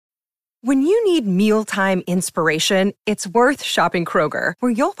When you need mealtime inspiration, it's worth shopping Kroger,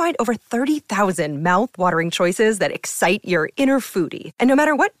 where you'll find over 30,000 mouth-watering choices that excite your inner foodie. And no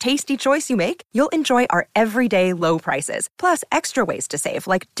matter what tasty choice you make, you'll enjoy our everyday low prices, plus extra ways to save,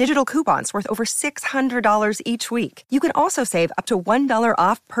 like digital coupons worth over $600 each week. You can also save up to $1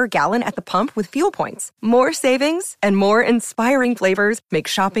 off per gallon at the pump with fuel points. More savings and more inspiring flavors make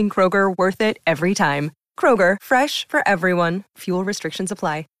shopping Kroger worth it every time. Kroger, fresh for everyone. Fuel restrictions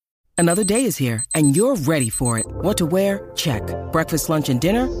apply. Another day is here, and you're ready for it. What to wear? Check. Breakfast, lunch, and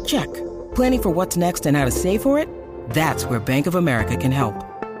dinner? Check. Planning for what's next and how to save for it? That's where Bank of America can help.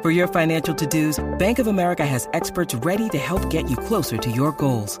 For your financial to-dos, Bank of America has experts ready to help get you closer to your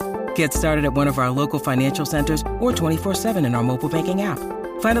goals. Get started at one of our local financial centers or 24/7 in our mobile banking app.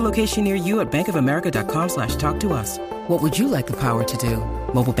 Find a location near you at bankofamerica.com/talktous. What would you like the power to do?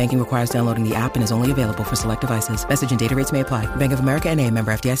 Mobile banking requires downloading the app and is only available for select devices. Message and data rates may apply. Bank of America N.A.,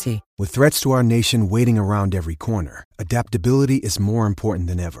 member FDIC. With threats to our nation waiting around every corner, adaptability is more important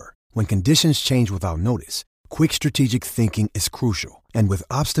than ever. When conditions change without notice, quick strategic thinking is crucial. And with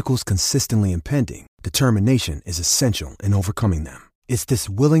obstacles consistently impending, determination is essential in overcoming them. It's this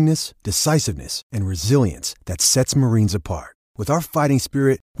willingness, decisiveness, and resilience that sets Marines apart. With our fighting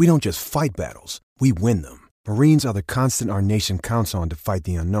spirit, we don't just fight battles, we win them. Marines are the constant our nation counts on to fight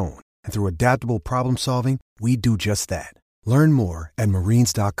the unknown. And through adaptable problem solving, we do just that. Learn more at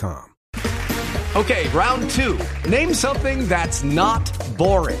marines.com. Okay, round two. Name something that's not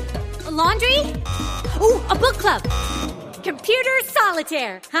boring. A laundry? Ooh, a book club. Computer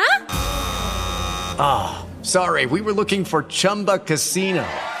solitaire, huh? Ah, sorry, we were looking for Chumba Casino.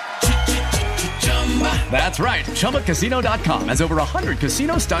 That's right. ChumbaCasino.com has over 100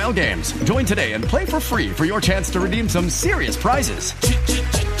 casino-style games. Join today and play for free for your chance to redeem some serious prizes.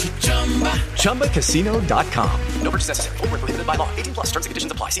 ChumbaCasino.com. No purchase necessary. Void where prohibited by law. 18 plus. Terms and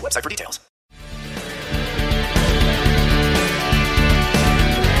conditions apply. See website for details.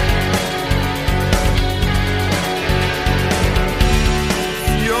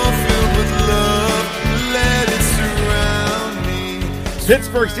 You're filled with love. Let it surround me.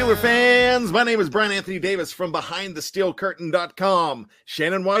 Pittsburgh Steelers fans, my name is Bryan Anthony Davis from BehindTheSteelCurtain.com.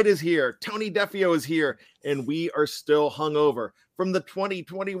 Shannon White is here, Tony Defeo is here, and we are still hungover from the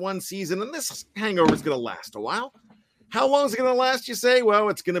 2021 season, and this hangover is going to last a while. How long is it going to last, you say? Well,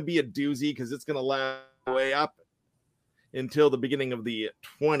 it's going to be a doozy because it's going to last way up until the beginning of the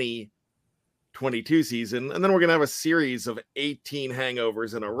 2022 season, and then we're going to have a series of 18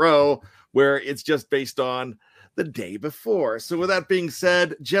 hangovers in a row where it's just based on the day before. So with that being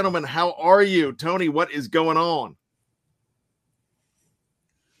said, gentlemen, how are you? Tony, what is going on?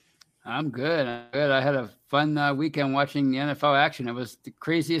 I'm good. I had a fun weekend watching the NFL action. It was the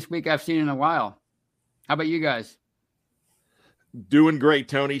craziest week I've seen in a while. How about you guys? Doing great,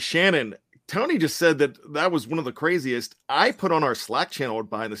 Tony. Shannon, Tony just said that was one of the craziest. I put on our Slack channel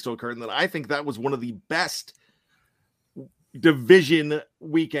Behind the Steel Curtain that I think that was one of the best division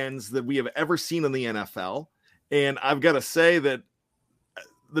weekends that we have ever seen in the NFL. And I've got to say that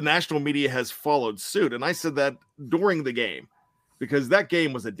the national media has followed suit. And I said that during the game because that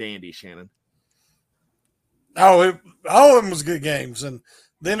game was a dandy, Shannon. Oh, all of them was good games. And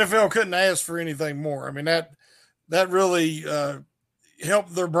the NFL couldn't ask for anything more. I mean, that really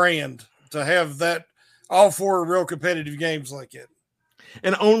helped their brand to have that all four real competitive games like it.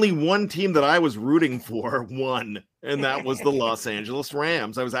 And only one team that I was rooting for won, and that was the Los Angeles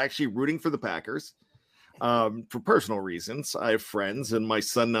Rams. I was actually rooting for the Packers. For personal reasons. I have friends, and my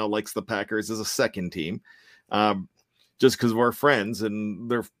son now likes the Packers as a second team, just because we're friends, and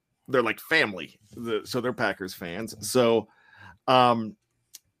they're like family. So they're Packers fans. So I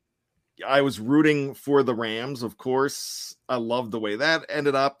was rooting for the Rams, of course. I loved the way that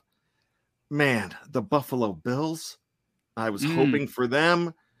ended up. Man, the Buffalo Bills, I was hoping for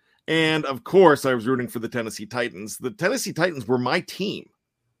them. And, of course, I was rooting for the Tennessee Titans. The Tennessee Titans were my team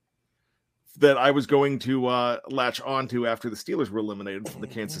that I was going to latch onto after the Steelers were eliminated from the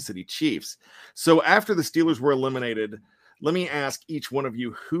Kansas City Chiefs. So after the Steelers were eliminated, let me ask each one of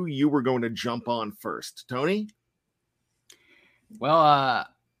you who you were going to jump on first. Tony? Well,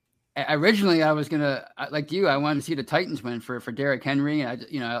 originally I was going to, like you, I wanted to see the Titans win for Derrick Henry.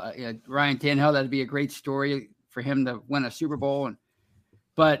 And Ryan Tannehill, that'd be a great story for him to win a Super Bowl.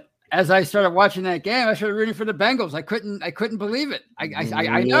 But as I started watching that game, I started rooting for the Bengals. I couldn't believe it.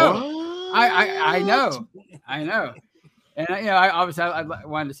 I know. I know. And, I obviously I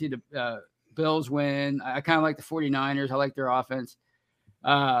wanted to see the Bills win. I kind of like the 49ers. I like their offense.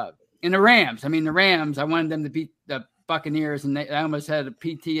 And the Rams. I wanted them to beat the Buccaneers, and I almost had a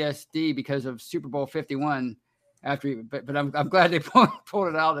PTSD because of Super Bowl 51 but I'm glad they pulled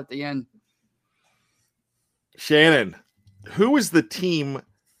it out at the end. Shannon, who was the team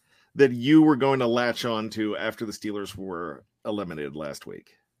that you were going to latch on to after the Steelers were eliminated last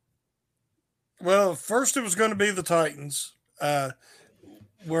week? Well, first it was going to be the Titans,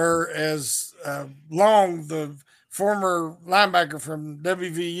 whereas Long, the former linebacker from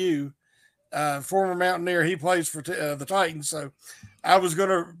WVU, former Mountaineer, he plays for the Titans. So I was going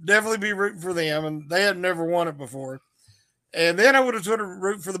to definitely be rooting for them, and they had never won it before. And then I would have tried to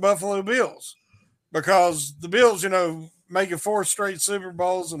root for the Buffalo Bills, because the Bills, making 4 straight Super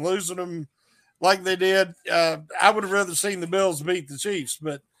Bowls and losing them like they did. I would have rather seen the Bills beat the Chiefs,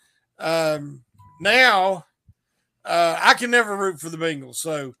 but now I can never root for the Bengals.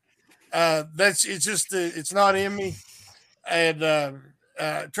 So it's not in me. And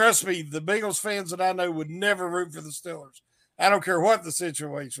trust me, the Bengals fans that I know would never root for the Steelers. I don't care what the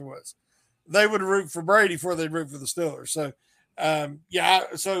situation was. They would root for Brady before they'd root for the Steelers. So,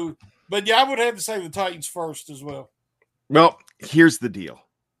 but I would have to say the Titans first as well. Well, here's the deal.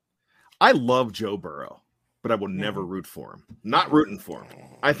 I love Joe Burrow, but I will never root for him. Not rooting for him.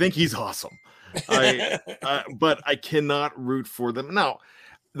 I think he's awesome. But I cannot root for them. Now,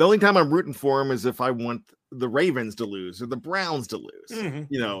 the only time I'm rooting for him is if I want the Ravens to lose or the Browns to lose.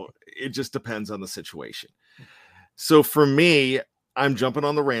 Mm-hmm. It just depends on the situation. So for me, I'm jumping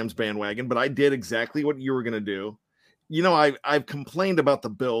on the Rams bandwagon, but I did exactly what you were going to do. I've complained about the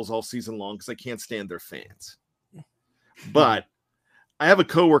Bills all season long because I can't stand their fans. But I have a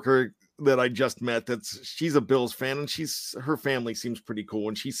coworker that I just met she's a Bills fan, and her family seems pretty cool.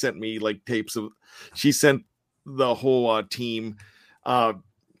 And she sent me she sent the whole team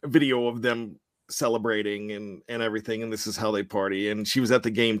video of them celebrating and everything. And this is how they party. And she was at the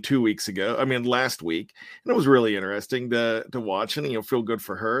game last week, and it was really interesting to watch and, feel good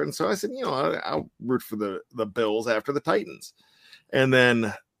for her. And so I said, I'll root for the Bills after the Titans. And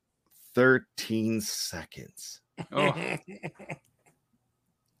then 13 seconds. Oh.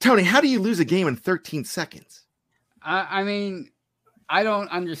 Tony, how do you lose a game in 13 seconds? I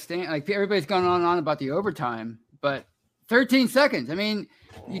don't understand. Like, everybody's going on and on about the overtime, but 13 seconds.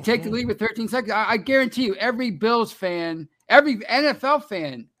 You take the lead with 13 seconds. I guarantee you, every Bills fan, every NFL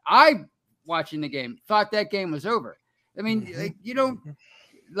fan, watching the game, thought that game was over. You don't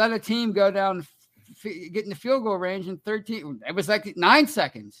let a team go down, get in the field goal range in 13. It was like 9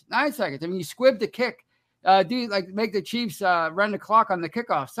 seconds. 9 seconds. You squibbed the kick. Make the Chiefs run the clock on the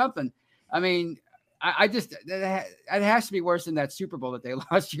kickoff, something. It has to be worse than that Super Bowl that they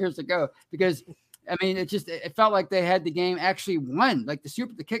lost years ago, because it felt like they had the game actually won. Like the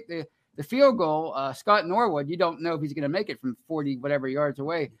field goal, Scott Norwood, you don't know if he's going to make it from 40 whatever yards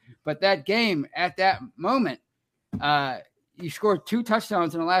away, but that game at that moment, you scored 2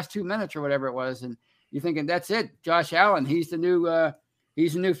 touchdowns in the last 2 minutes or whatever it was, and you're thinking that's it. Josh Allen, he's the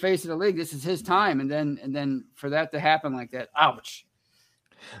new face of the league. This is his time. And then for that to happen like that, ouch.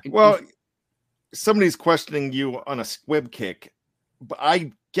 Well, somebody's questioning you on a squib kick, but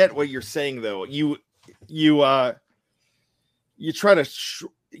I get what you're saying though. You try to,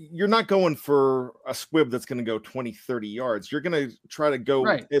 you're not going for a squib that's going to go 20, 30 yards. You're going to try to go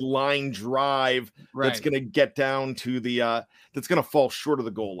a line drive that's going to get down to that's going to fall short of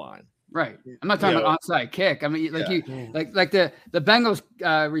the goal line. Right. I'm not talking about onside kick. The Bengals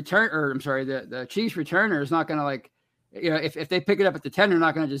the Chiefs returner is not going to if they pick it up at the 10, they're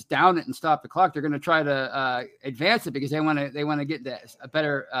not going to just down it and stop the clock. They're going to try to advance it because they want to get a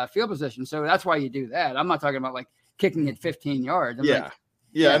better field position. So that's why you do that. I'm not talking about kicking it 15 yards. And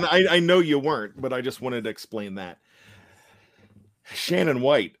I know you weren't, but I just wanted to explain that. Shannon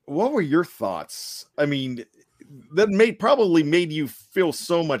White, what were your thoughts? That probably made you feel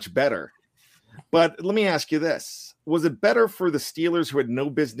so much better. But let me ask you this. Was it better for the Steelers, who had no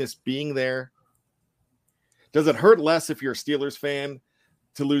business being there? Does it hurt less if you're a Steelers fan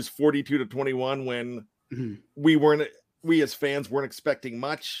to lose 42-21 when we as fans weren't expecting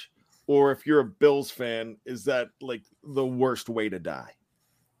much? Or if you're a Bills fan, is that the worst way to die?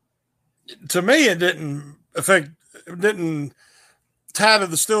 To me, it didn't tie to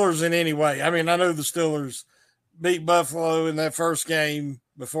the Steelers in any way. I know the Steelers beat Buffalo in that first game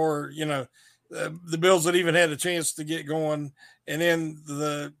before, the Bills had even had a chance to get going. And then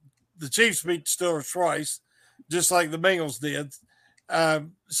the Chiefs beat the Steelers twice, just like the Bengals did.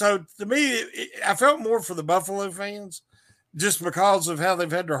 So to me, I felt more for the Buffalo fans just because of how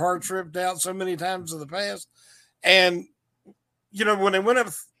they've had their hearts ripped out so many times in the past. And, when they went up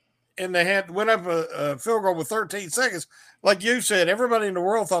and they went up a field goal with 13 seconds, like you said, everybody in the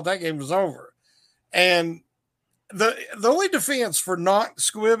world thought that game was over. And the only defense for not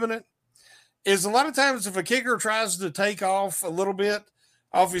squibbing it is a lot of times if a kicker tries to take off a little bit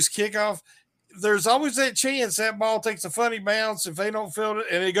off his kickoff, there's always that chance that ball takes a funny bounce if they don't field it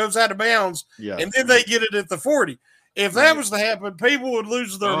and it goes out of bounds, and then they get it at the 40. If that was to happen, people would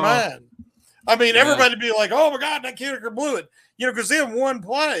lose their mind. I mean, everybody would be like, oh, my God, that kicker blew it. Because then one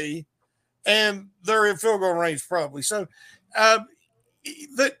play, and they're in field goal range probably. So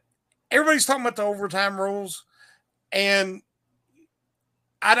everybody's talking about the overtime rules, and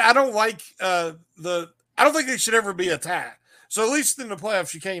I don't like I don't think there should ever be a tie. So at least in the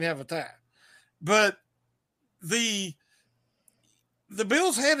playoffs, you can't have a tie. But the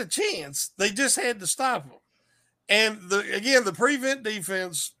Bills had a chance. They just had to stop them. And the prevent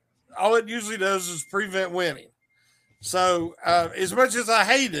defense, all it usually does is prevent winning. So as much as I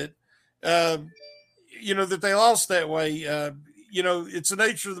hate it, that they lost that way, it's the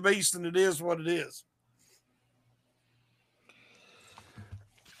nature of the beast, and it is what it is.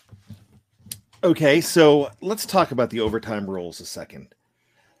 Okay, so let's talk about the overtime rules a second.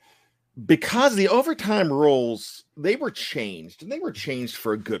 Because the overtime rules, they were changed, and they were changed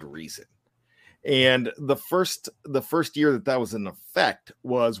for a good reason. And the first year that was in effect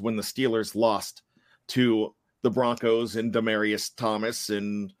was when the Steelers lost to the Broncos and Demaryius Thomas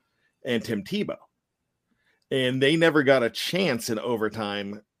and Tim Tebow. And they never got a chance in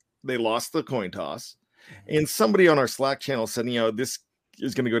overtime. They lost the coin toss. And somebody on our Slack channel said, this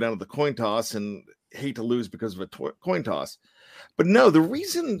is going to go down to the coin toss, and hate to lose because of a coin toss. But no, the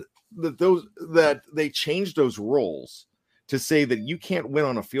reason that they changed those rules to say that you can't win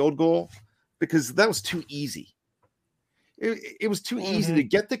on a field goal, because that was too easy. It was too easy to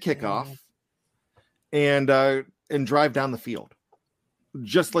get the kickoff and drive down the field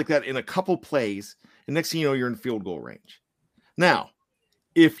just like that in a couple plays. And next thing you know, you're in field goal range. Now,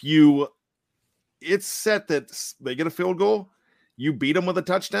 if it's set that they get a field goal, you beat them with a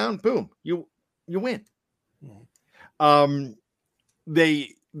touchdown, boom, you win.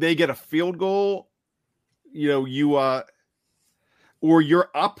 They get a field goal, or you're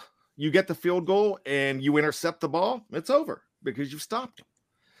up, you get the field goal and you intercept the ball, it's over because you've stopped them.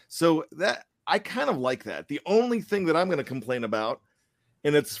 So that I kind of like that. The only thing that I'm going to complain about,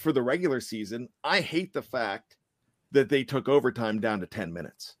 and it's for the regular season, I hate the fact that they took overtime down to 10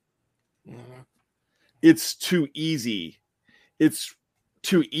 minutes. Mm-hmm. It's too easy. It's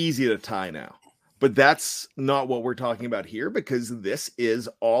too easy to tie now. But that's not what we're talking about here, because this is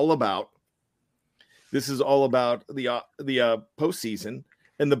all about the postseason,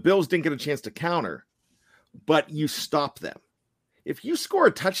 and the Bills didn't get a chance to counter, but you stop them. If you score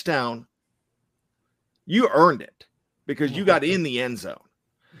a touchdown, you earned it because you got in the end zone.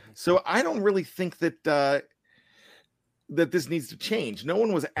 So I don't really think that that this needs to change. No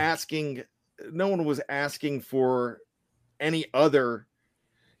one was asking for any other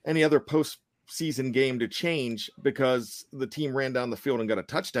postseason game to change because the team ran down the field and got a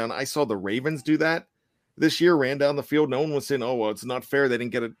touchdown. I saw the Ravens do that this year, ran down the field. No one was saying, oh, well, it's not fair, they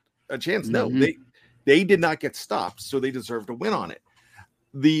didn't get a chance. No, they did not get stopped, so they deserve to win on it.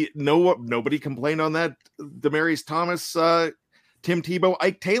 Nobody complained on that Demaryius Thomas, Tim Tebow,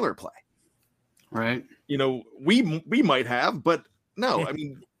 Ike Taylor play. Right. We might have, but no, I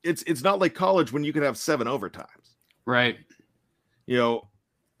mean, it's not like college when you can have 7 overtimes. Right.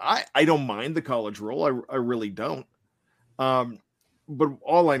 I don't mind the college rule. I really don't. But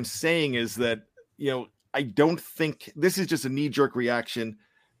all I'm saying is that, I don't think this is just a knee-jerk reaction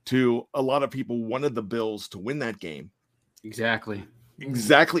to a lot of people wanted the Bills to win that game. Exactly.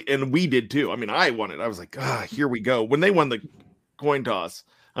 And we did too. I mean, I won it. I was like, here we go. When they won the coin toss,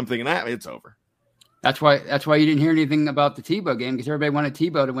 I'm thinking it's over. That's why you didn't hear anything about the Tebow game, because everybody wanted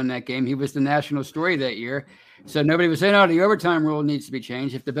Tebow to win that game. He was the national story that year. So nobody was saying, the overtime rule needs to be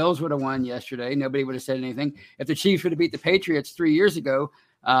changed. If the Bills would have won yesterday, nobody would have said anything. If the Chiefs would have beat the Patriots 3 years ago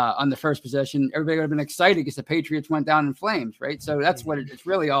on the first possession, everybody would have been excited because the Patriots went down in flames, right? So that's what it's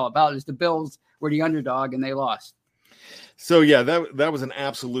really all about, is the Bills were the underdog and they lost. So, yeah, that was an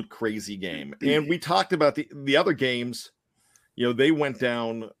absolute crazy game. And we talked about the other games. They went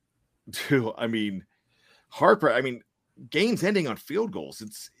down to, games ending on field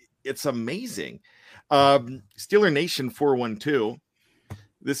goals. It's amazing. Steeler Nation 412.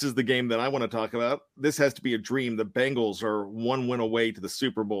 This is the game that I want to talk about. This has to be a dream. The Bengals are 1 win away to the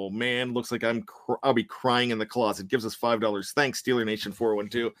Super Bowl. Man, looks like I'll be crying in the closet. Gives us $5. Thanks, Steeler Nation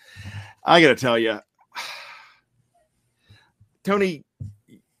 412. I got to tell you, Tony,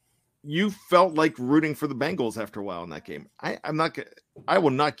 you felt like rooting for the Bengals after a while in that game. I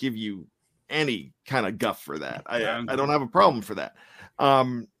will not give you any kind of guff for that. I don't have a problem for that.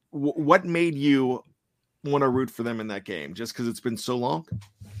 What made you want to root for them in that game? Just because it's been so long?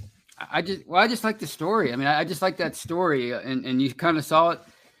 I just like the story. I mean, I just like that story, and you kind of saw it.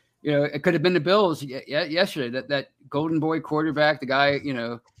 It could have been the Bills yesterday. That golden boy quarterback, the guy,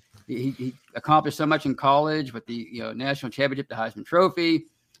 he accomplished so much in college with the national championship, the Heisman Trophy.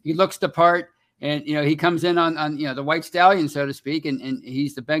 He looks the part, and he comes in on the white stallion, so to speak, and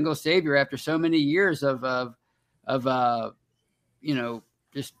he's the Bengals savior after so many years of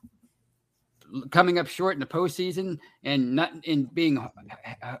just coming up short in the postseason and not in being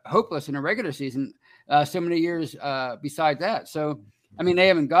hopeless in a regular season. So many years beside that. So, I mean, they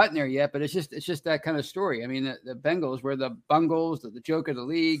haven't gotten there yet, but it's just that kind of story. I mean, the Bengals were the Bungles, the joke of the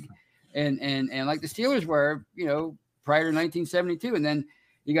league, and like the Steelers were, prior to 1972. And then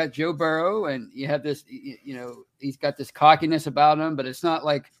you got Joe Burrow, and you have this, he's got this cockiness about him, but it's not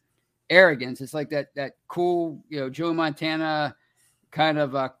like arrogance. It's like that cool, Joe Montana kind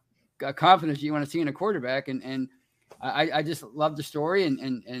of confidence you want to see in a quarterback. And I just love the story,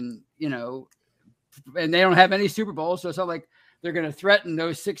 and they don't have any Super Bowls, so it's not like they're going to threaten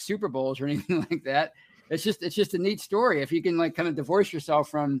those 6 Super Bowls or anything like that. It's just a neat story. If you can kind of divorce yourself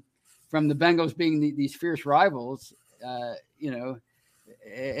from the Bengals being these fierce rivals,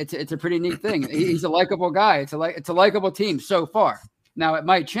 it's a pretty neat thing. He's a likable guy. It's a likable team so far. Now it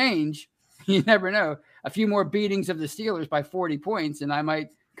might change. You never know. A few more beatings of the Steelers by 40 points, and I might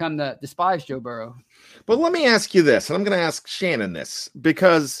come to despise Joe Burrow. But let me ask you this, and I'm going to ask Shannon this,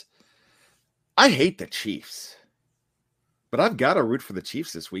 because I hate the Chiefs, but I've got to root for the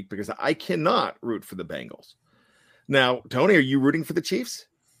Chiefs this week because I cannot root for the Bengals. Now, Tony, are you rooting for the Chiefs?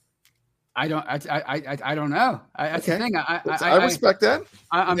 I don't know. That's okay. The thing. I respect that.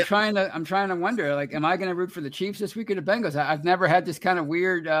 I'm trying to wonder, like, am I going to root for the Chiefs this week or the Bengals? I've never had this kind of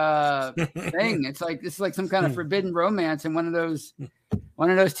weird thing. It's like some kind of forbidden romance in one of those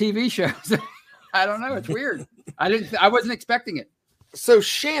TV shows. I don't know. It's weird. I wasn't expecting it. So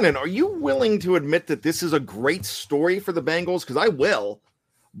Shannon, are you willing to admit that this is a great story for the Bengals? Because I will,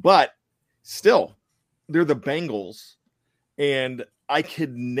 but still, they're the Bengals, and I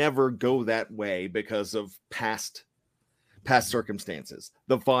could never go that way because of past circumstances.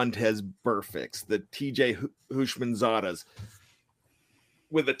 The Vontaze Burficts, the TJ Hushmanzadas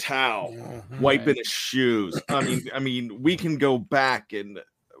with a towel, wiping his shoes. I mean, we can go back and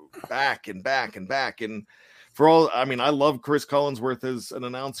back. And for all, I mean, I love Chris Collinsworth as an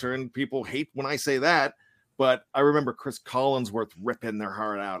announcer, and people hate when I say that, but I remember Chris Collinsworth ripping their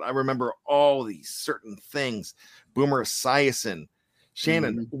heart out. I remember all these certain things. Boomer Esiason.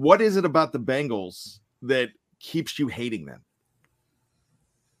 Shannon, what is it about the Bengals that keeps you hating them?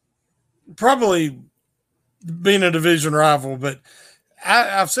 Probably being a division rival, but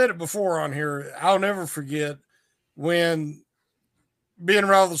I've said it before on here. I'll never forget when Ben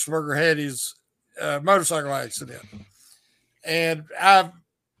Roethlisberger had his motorcycle accident, and I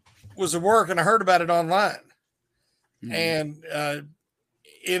was at work and I heard about it online, and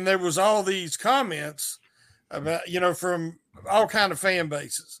there was all these comments about, from all kind of fan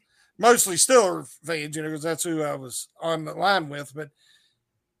bases, mostly Steeler fans, because that's who I was on the line with. But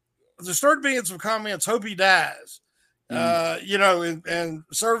there started being some comments, hope he dies, and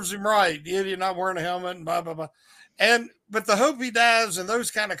serves him right, the idiot not wearing a helmet, and blah, blah, blah. But the hope he dies and those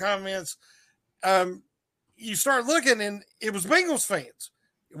kind of comments, you start looking, and it was Bengals fans.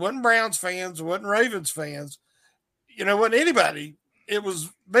 It wasn't Browns fans. It wasn't Ravens fans. It wasn't anybody. It was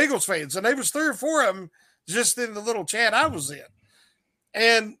Bengals fans. And there was 3 or 4 of them just in the little chat I was in.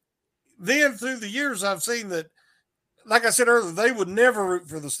 And then through the years, I've seen that, like I said earlier, they would never root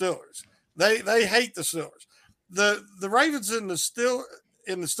for the Steelers. They hate the Steelers. The Ravens and the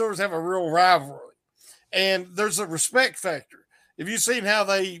Steelers have a real rivalry, and there's a respect factor. Have you seen how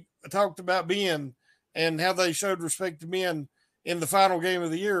they talked about Ben and how they showed respect to Ben in the final game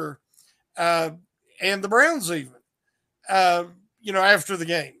of the year, and the Browns even, after the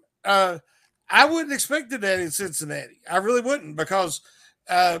game? I wouldn't expect that in Cincinnati. I really wouldn't, because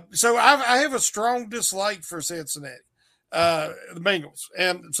so I have a strong dislike for Cincinnati, the Bengals.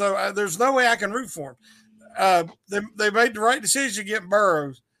 And so there's no way I can root for them. They made the right decision getting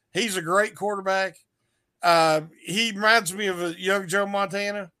Burrows. He's a great quarterback. He reminds me of a young Joe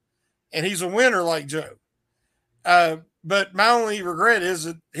Montana, and he's a winner like Joe. But my only regret is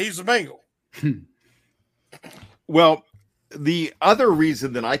that he's a Bengal. Well, the other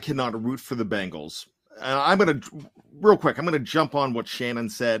reason that I cannot root for the Bengals, I'm going to jump on what Shannon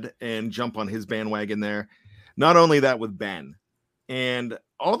said and jump on his bandwagon there. Not only that, with Ben and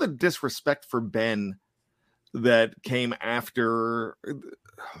all the disrespect for Ben that came afterwards.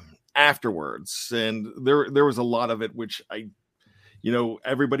 And there was a lot of it, which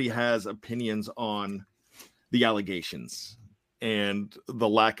everybody has opinions on the allegations. and the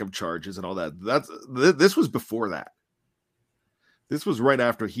lack of charges and all that. This was before that. This was right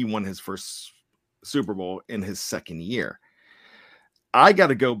after he won his first Super Bowl in his second year. I got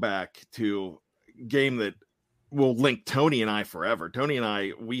to go back to a game that will link Tony and I forever. Tony and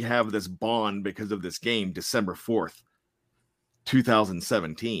I, we have this bond because of this game, December 4th,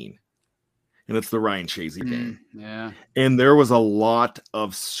 2017. And it's the Ryan Shazier game. Yeah. And there was a lot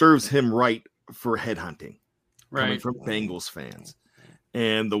of serves him right for headhunting coming from Bengals fans.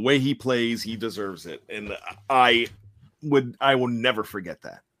 And the way he plays, he deserves it. And I will never forget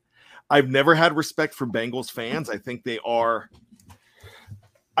that. I've never had respect for Bengals fans. I think they are.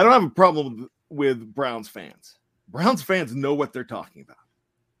 I don't have a problem with Browns fans. Browns fans know what they're talking about.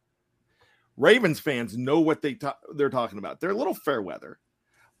 Ravens fans know what they're talking about. They're a little fair weather,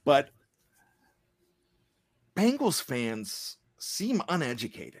 but Bengals fans seem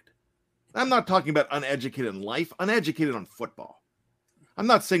uneducated. I'm not talking about uneducated in life, uneducated on football. I'm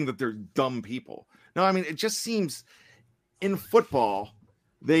not saying that they're dumb people. No, I mean, it just seems in football,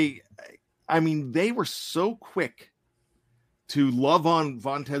 they were so quick to love on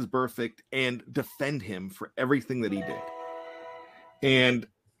Vontaze Burfict and defend him for everything that he did. And,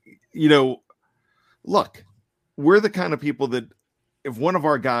 look, we're the kind of people that if one of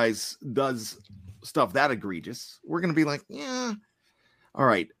our guys does stuff that egregious, we're going to be like, yeah, all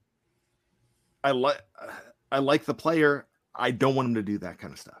right. I like the player. I don't want him to do that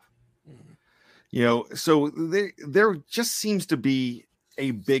kind of stuff. So there just seems to be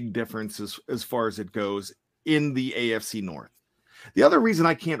a big difference as far as it goes in the AFC North. The other reason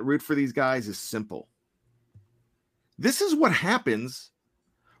I can't root for these guys is simple. This is what happens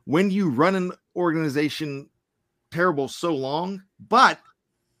when you run an organization terrible so long, but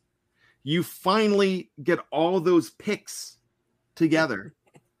you finally get all those picks together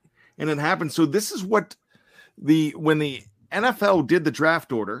and it happens. So this is what when the NFL did the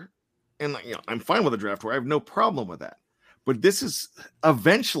draft order, and I'm fine with the draft order. I have no problem with that. But this is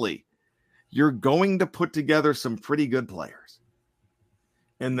eventually you're going to put together some pretty good players.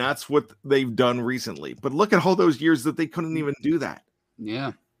 And that's what they've done recently. But look at all those years that they couldn't even do that.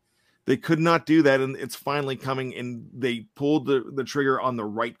 Yeah. They could not do that. And it's finally coming. And they pulled the trigger on the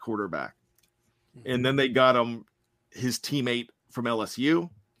right quarterback. And then they got him his teammate from LSU.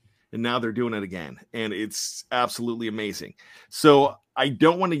 And now they're doing it again. And it's absolutely amazing. So I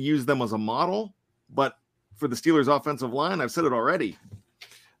don't want to use them as a model. But for the Steelers offensive line, I've said it already.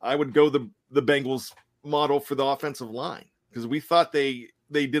 I would go the Bengals model for the offensive line. Because we thought they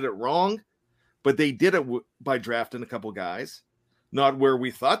did it wrong, but they did it by drafting a couple guys, not where we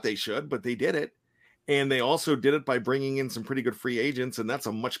thought they should, but they did it. And they also did it by bringing in some pretty good free agents. And that's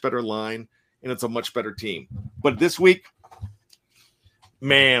a much better line. And it's a much better team. But this week,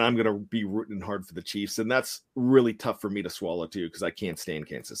 man, I'm going to be rooting hard for the Chiefs. And that's really tough for me to swallow too, because I can't stand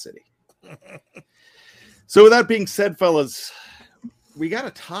Kansas City. So with that being said, fellas, we got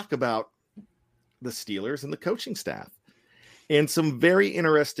to talk about the Steelers and the coaching staff. And some very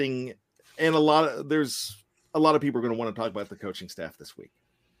interesting, and there's a lot of people are going to want to talk about the coaching staff this week.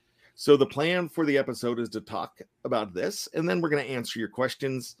 So the plan for the episode is to talk about this, and then we're going to answer your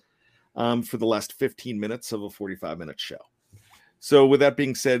questions for the last 15 minutes of a 45-minute show. So with that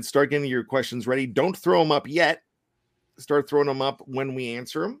being said, start getting your questions ready. Don't throw them up yet. Start throwing them up when we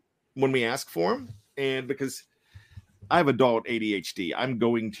answer them, when we ask for them. And because I have adult ADHD, I'm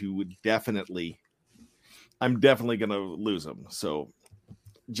definitely going to lose them. So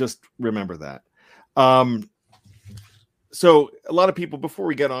just remember that. So a lot of people, before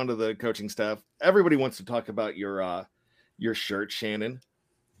we get on to the coaching staff, everybody wants to talk about your shirt, Shannon.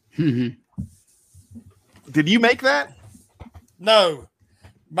 Did you make that? No,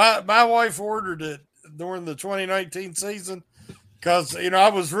 my wife ordered it during the 2019 season because, I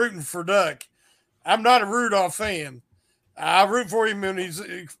was rooting for Duck. I'm not a Rudolph fan. I root for him when he's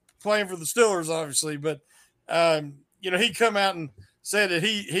playing for the Steelers, obviously, but he come out and said that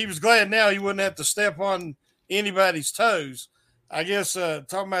he was glad now he wouldn't have to step on anybody's toes. I guess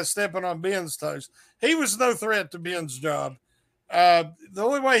talking about stepping on Ben's toes. He was no threat to Ben's job. The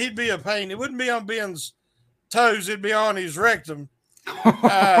only way he'd be a pain, it wouldn't be on Ben's toes, it'd be on his rectum.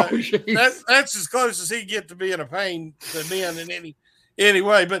 That's as close as he'd get to being a pain to Ben in any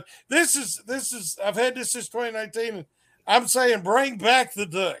way. But this is I've had this since 2019, and I'm saying bring back the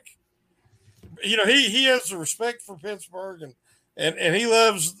Duck. He has the respect for Pittsburgh and he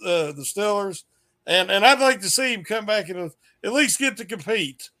loves the Steelers. And I'd like to see him come back and at least get to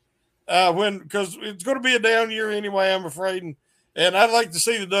compete because it's going to be a down year anyway, I'm afraid. And I'd like to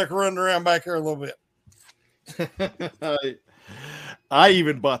see the Duck run around back here a little bit. I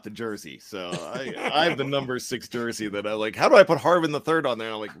even bought the jersey, so I have the number 6 jersey that I like. How do I put Harvin III on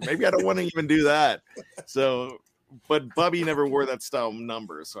there? I'm like, maybe I don't want to even do that. So, but Bubby never wore that style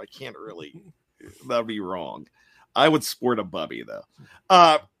number, so I can't really. That'd be wrong. I would sport a Bubby though.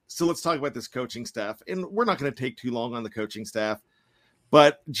 So let's talk about this coaching staff, and we're not going to take too long on the coaching staff.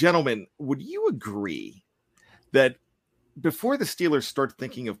 But gentlemen, would you agree that before the Steelers start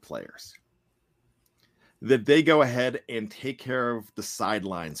thinking of players, that they go ahead and take care of the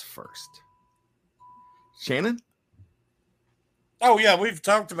sidelines first? Shannon? Oh, yeah, we've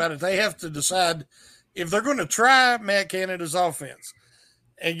talked about it. They have to decide if they're going to try Matt Canada's offense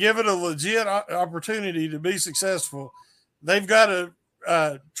and give it a legit opportunity to be successful. They've got to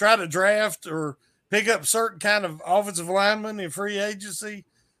try to draft or pick up certain kind of offensive linemen in free agency.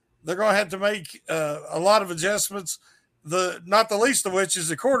 They're going to have to make a lot of adjustments, not the least of which is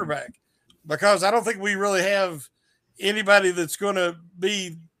the quarterback, because I don't think we really have anybody that's going to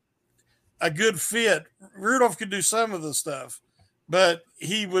be a good fit. Rudolph could do some of the stuff, but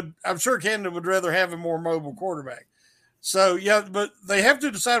I'm sure Canada would rather have a more mobile quarterback. So, yeah, but they have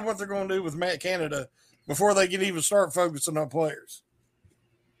to decide what they're going to do with Matt Canada before they can even start focusing on players.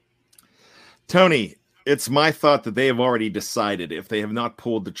 Tony, it's my thought that they have already decided if they have not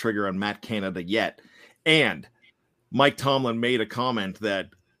pulled the trigger on Matt Canada yet. And Mike Tomlin made a comment that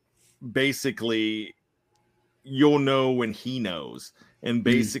basically you'll know when he knows. And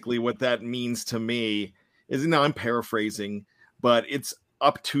basically what that means to me is, now I'm paraphrasing, but it's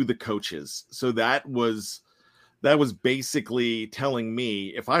up to the coaches. So that was basically telling me,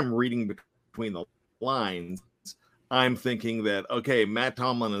 if I'm reading between the lines, I'm thinking that, okay, Matt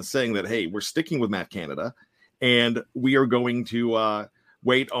Tomlin is saying that, hey, we're sticking with Matt Canada, and we are going to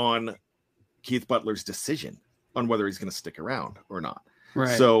wait on Keith Butler's decision on whether he's going to stick around or not.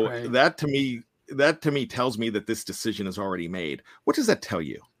 Right. So right. that to me tells me that this decision is already made. What does that tell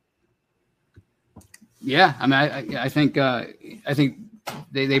you? Yeah, I mean, I think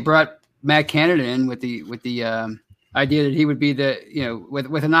they brought Matt Canada in with the idea that he would be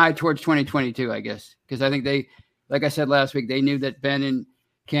with an eye towards 2022, I guess, because I think they, like I said last week, they knew that Ben and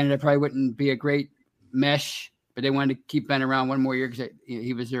Canada probably wouldn't be a great mesh, but they wanted to keep Ben around one more year because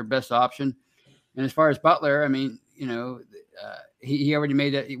he was their best option. And as far as Butler, I mean, he already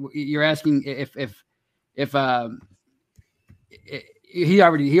made that. You're asking if he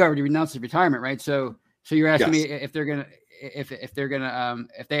already renounced his retirement, right? So you're asking me if they're gonna if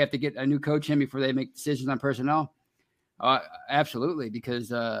they have to get a new coach in before they make decisions on personnel. Absolutely,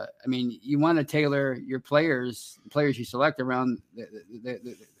 because I mean, you want to tailor your players you select around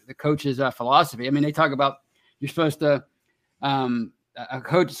the coach's philosophy. I mean, they talk about you're supposed to a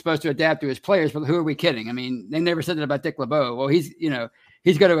coach is supposed to adapt to his players, but who are we kidding? I mean, they never said that about Dick LeBeau. Well, he's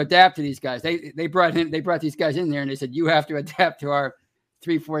got to adapt to these guys. They brought these guys in there and they said, you have to adapt to our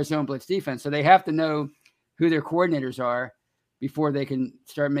 3-4 zone blitz defense. So they have to know who their coordinators are before they can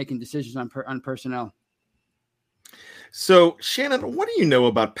start making decisions on personnel. So, Shannon, what do you know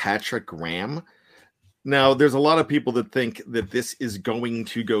about Patrick Graham? Now, there's a lot of people that think that this is going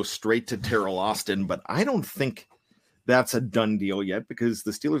to go straight to Terrell Austin, but I don't think that's a done deal yet, because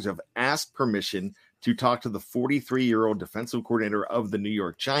the Steelers have asked permission to talk to the 43-year-old defensive coordinator of the New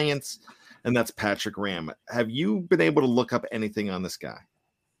York Giants, and that's Patrick Graham. Have you been able to look up anything on this guy?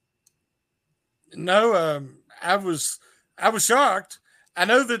 No, I was shocked. I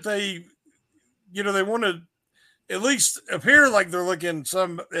know that they want to at least appear like they're looking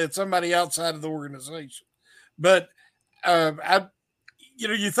at somebody outside of the organization. But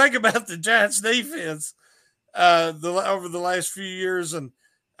you think about the Giants defense over the last few years, and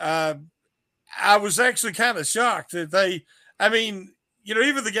I was actually kind of shocked that even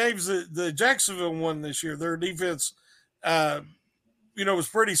the games that the Jacksonville won this year, their defense, was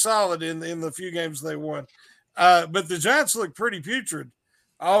pretty solid in the few games they won. But the Giants looked pretty putrid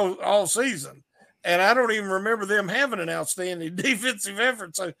all season. And I don't even remember them having an outstanding defensive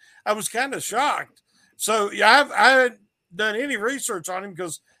effort. So I was kind of shocked. So I hadn't done any research on him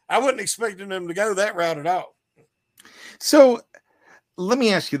because I wasn't expecting them to go that route at all. So let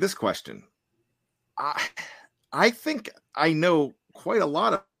me ask you this question. I think I know quite a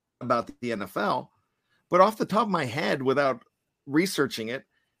lot about the NFL, but off the top of my head, without researching it,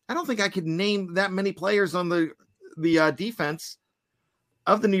 I don't think I could name that many players on the defense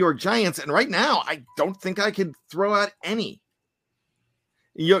of the New York Giants. And right now, I don't think I could throw out any.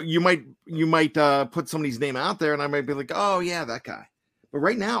 You might put somebody's name out there and I might be like, oh yeah, that guy. But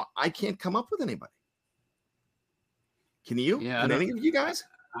right now I can't come up with anybody. Can you? Yeah, Can any of you guys?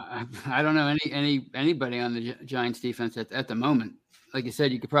 I don't know anybody on the Giants defense at the moment. Like you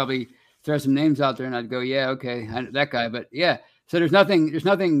said, you could probably throw some names out there and I'd go, yeah, okay, that guy. But yeah, So there's nothing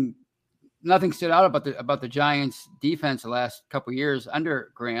stood out about the Giants defense the last couple of years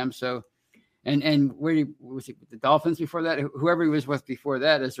under Graham. So, and where was it, the Dolphins before that? Whoever he was with before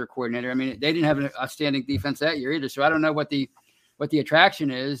that as their coordinator. I mean, they didn't have an outstanding defense that year either. So I don't know what the attraction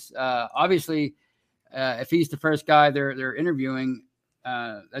is. Obviously, if he's the first guy they're interviewing,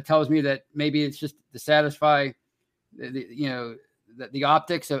 that tells me that maybe it's just to satisfy the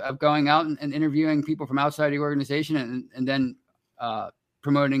optics of going out and interviewing people from outside the organization and then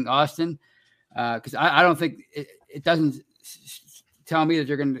promoting Austin. Because I don't think it doesn't tell me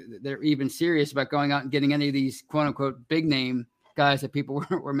that they're even serious about going out and getting any of these quote unquote big name guys that people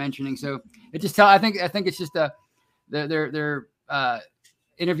were mentioning. So it just I think it's just they're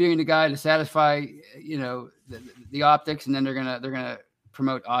interviewing the guy to satisfy the optics, and then they're gonna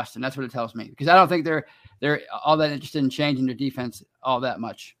promote Austin. That's what it tells me, because I don't think they're all that interested in changing their defense all that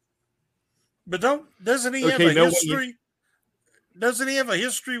much. But doesn't he have a history? Doesn't he have a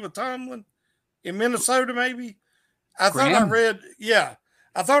history with Tomlin in Minnesota? Maybe I thought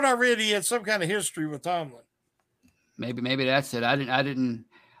I read he had some kind of history with Tomlin. Maybe that's it.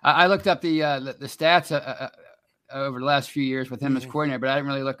 I looked up the stats over the last few years with him as coordinator, but I didn't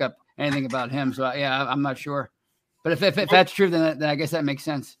really look up anything about him. So I'm not sure. But if that's true, then I guess that makes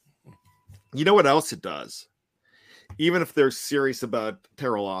sense. You know what else it does? Even if they're serious about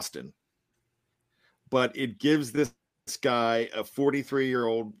Terrell Austin, but it gives this guy, a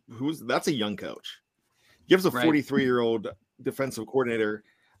 43-year-old, that's a young coach, gives a 43-year-old defensive coordinator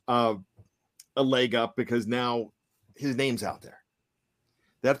a leg up, because now his name's out there.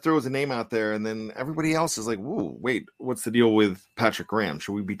 That throws a name out there, and then everybody else is like, whoa, wait, what's the deal with Patrick Graham?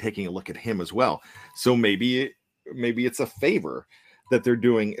 Should we be taking a look at him as well? So maybe it's a favor that they're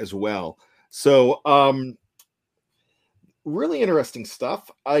doing as well. So really interesting stuff.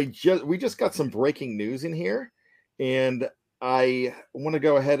 We just got some breaking news in here, and I want to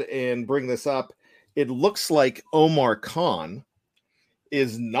go ahead and bring this up. It looks like Omar Khan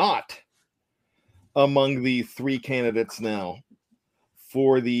is not among the 3 candidates now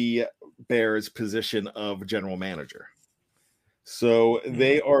for the Bears position of general manager. So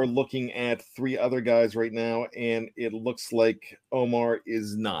they are looking at 3 other guys right now, and it looks like Omar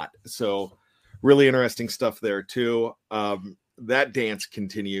is not. So really interesting stuff there too. That dance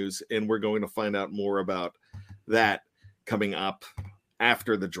continues, and we're going to find out more about that coming up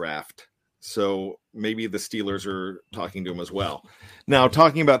after the draft. So maybe the Steelers are talking to him as well. Now,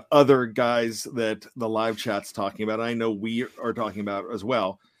 talking about other guys that the live chat's talking about, I know we are talking about as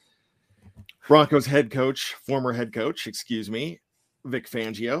well. Broncos former head coach, Vic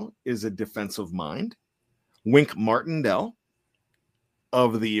Fangio is a defensive mind. Wink Martindale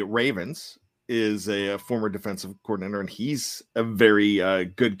of the Ravens is a former defensive coordinator, and he's a very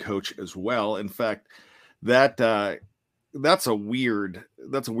good coach as well. In fact, that's a weird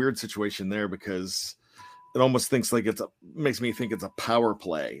situation there, because it almost makes me think it's a power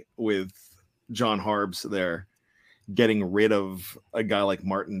play with John Harbs there, getting rid of a guy like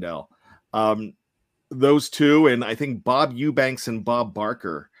Martindale. Those two, and I think Bob Eubanks and Bob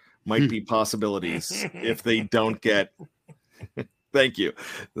Barker might be possibilities if they don't get. Thank you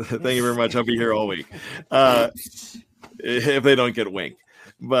very much. I'll be here all week. If they don't get Wink.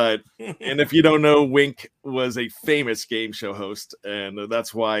 And if you don't know, Wink was a famous game show host, and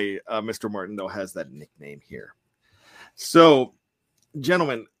that's why Mr. Martindale has that nickname here. So,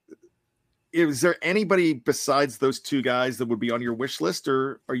 gentlemen, is there anybody besides those 2 guys that would be on your wish list,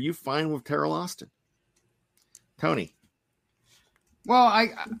 or are you fine with Terrell Austin? Tony? Well,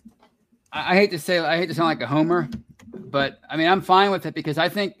 I hate to sound like a homer, but I mean, I'm fine with it, because I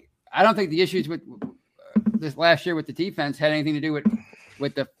don't think the issues with this last year with the defense had anything to do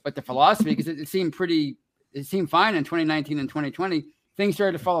with the philosophy, because it seemed fine in 2019 and 2020. Things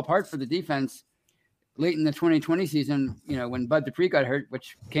started to fall apart for the defense late in the 2020 season, when Bud Dupree got hurt,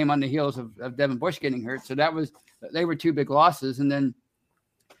 which came on the heels of Devin Bush getting hurt. So they were 2 big losses. And then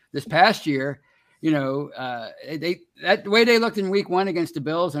this past year, the way they looked in week 1 against the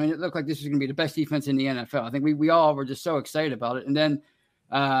Bills, I mean, it looked like this was going to be the best defense in the NFL. I think we all were just so excited about it. And then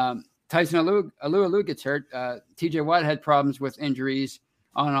Tyson Alualu gets hurt. TJ Watt had problems with injuries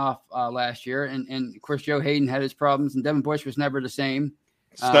on and off last year. And of course, Joe Hayden had his problems, and Devin Bush was never the same.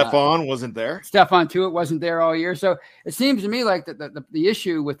 Stephon wasn't there. Stephon Tuitt wasn't there all year. So it seems to me like the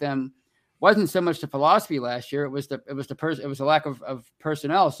issue with them wasn't so much the philosophy last year. It was the lack of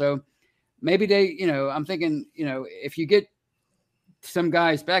personnel. So maybe they, I'm thinking, if you get some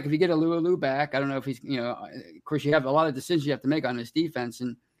guys back, if you get Alualu back, I don't know if he's, of course you have a lot of decisions you have to make on this defense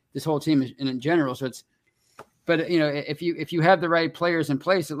and this whole team in general. So if you have the right players in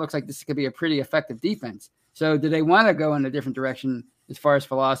place, it looks like this could be a pretty effective defense. So do they want to go in a different direction as far as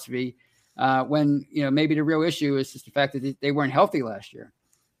philosophy when, maybe the real issue is just the fact that they weren't healthy last year?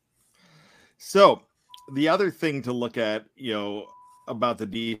 So the other thing to look at, about the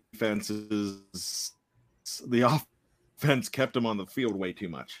defense is the offense kept them on the field way too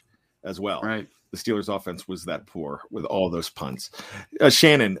much as well. Right. The Steelers offense was that poor with all those punts.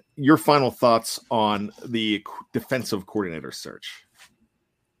 Shannon, your final thoughts on the defensive coordinator search?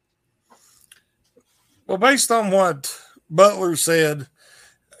 Well, based on what Butler said,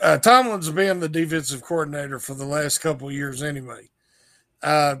 Tomlin's been the defensive coordinator for the last couple of years anyway.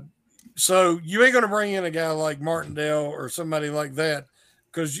 So you ain't going to bring in a guy like Martindale or somebody like that,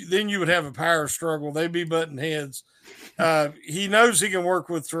 because then you would have a power struggle. They'd be butting heads. He knows he can work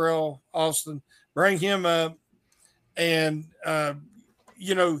with Terrell Austin, bring him up. And,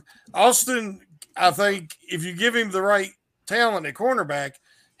 Austin, I think if you give him the right talent at cornerback,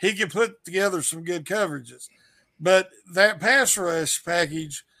 he can put together some good coverages. But that pass rush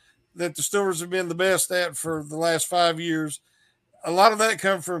package that the Steelers have been the best at for the last 5 years, a lot of that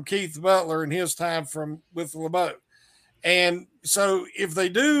come from Keith Butler and his time with LeBeau. And so if they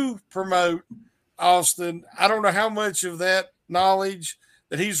do promote Austin, I don't know how much of that knowledge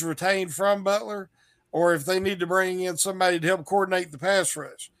that he's retained from Butler, or if they need to bring in somebody to help coordinate the pass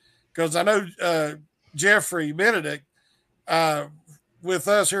rush. Because I know Jeffrey Benedict with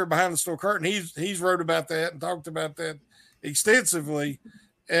us here behind the steel curtain, he's wrote about that and talked about that extensively.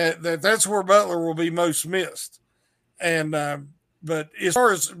 That's where Butler will be most missed. And but as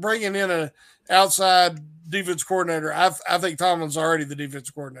far as bringing in an outside defense coordinator, I think Tomlin's already the defense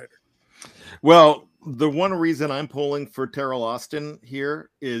coordinator. Well, the one reason I'm pulling for Terrell Austin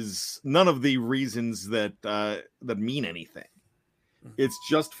here is none of the reasons that mean anything. It's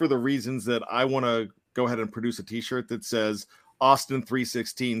just for the reasons that I want to go ahead and produce a T-shirt that says Austin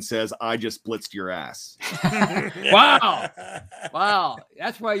 316 says, "I just blitzed your ass." Wow.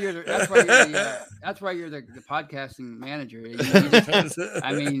 That's why you're the podcasting manager.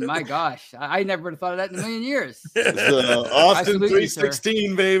 I mean, my gosh, I never would have thought of that in a million years. Austin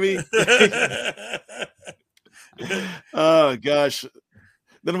 316, baby. Oh gosh.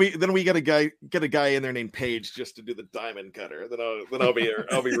 Then we get a guy in there named Paige just to do the diamond cutter. Then I'll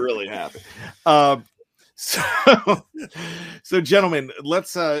be really happy. So gentlemen,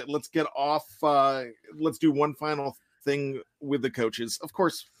 let's get off. Let's do one final thing with the coaches. Of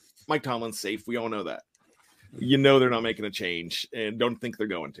course, Mike Tomlin's safe. We all know that. They're not making a change, and don't think they're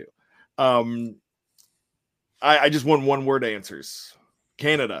going to. I just want one word answers.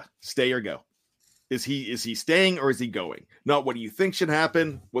 Canada, stay or go. Is he staying or is he going? Not what do you think should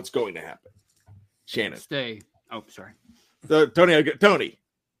happen. What's going to happen? Shannon, stay. Oh, sorry. Tony,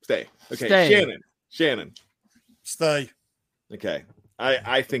 stay. Okay, stay. Shannon, stay. Okay,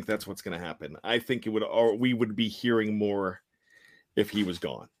 I think that's what's going to happen. I think we would be hearing more if he was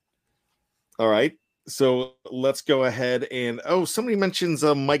gone. All right, so let's go ahead and somebody mentions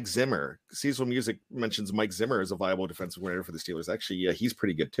Mike Zimmer. Cecil Music mentions Mike Zimmer as a viable defensive coordinator for the Steelers. Actually, yeah, he's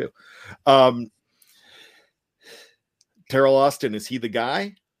pretty good too. Terrell Austin, is he the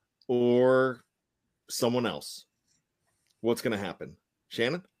guy or someone else? What's going to happen,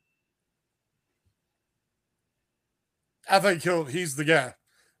 Shannon? I think he's the guy.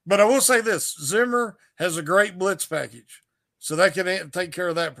 But I will say this, Zimmer has a great blitz package, so that can take care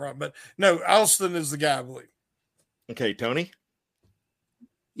of that problem. But no, Austin is the guy, I believe. Okay, Tony?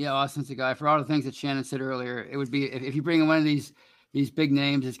 Yeah, Austin's the guy. For all the things that Shannon said earlier, it would be, if you bring in one of these big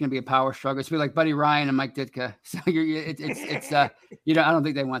names, it's going to be a power struggle. It's going to be like Buddy Ryan and Mike Ditka. So I don't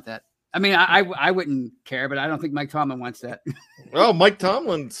think they want that. I mean, I wouldn't care, but I don't think Mike Tomlin wants that. Well, Mike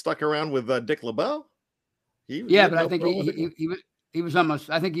Tomlin stuck around with Dick LeBeau. But I think he was almost.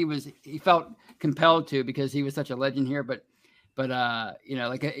 I think he felt compelled to, because he was such a legend here. But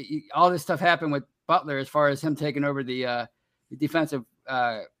all this stuff happened with Butler as far as him taking over the defensive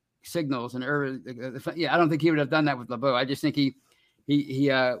signals and I don't think he would have done that with LeBeau. I just think he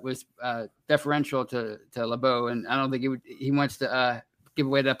was deferential to LeBeau, and I don't think he wants to give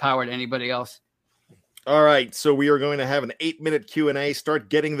away that power to anybody else. All right, so we are going to have an 8-minute Q&A. Start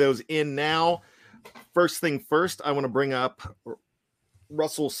getting those in now. First thing first, I want to bring up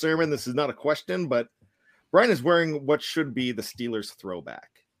Russell Sermon. This is not a question, but Bryan is wearing what should be the Steelers throwback.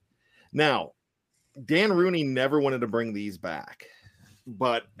 Now, Dan Rooney never wanted to bring these back,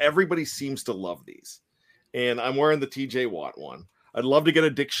 but everybody seems to love these. And I'm wearing the TJ Watt one. I'd love to get a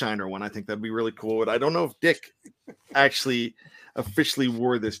Dick Shiner one. I think that'd be really cool. But I don't know if Dick actually officially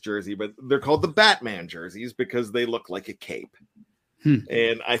wore this jersey, but they're called the Batman jerseys because they look like a cape.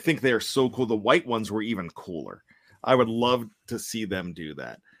 And I think they're so cool. The white ones were even cooler. I would love to see them do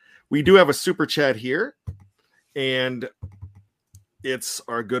that. We do have a super chat here, and it's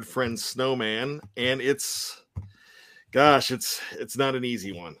our good friend Snowman, and it's not an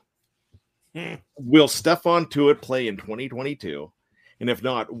easy one. Will Stephon Tuitt play in 2022? And if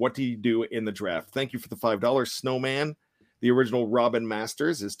not, what do you do in the draft? Thank you for the $5, Snowman. The original Robin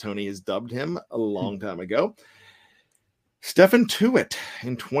Masters, as Tony has dubbed him a long time ago. Stephon Tuitt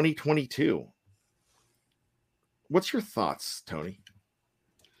in 2022. What's your thoughts, Tony?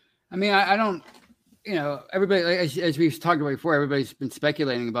 I mean, I don't, everybody, as we've talked about before, everybody's been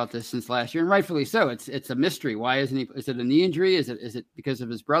speculating about this since last year, and rightfully so. It's a mystery. Why isn't he? Is it a knee injury? Is it because of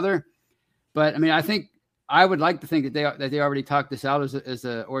his brother? But I mean, I think I would like to think that they already talked this out as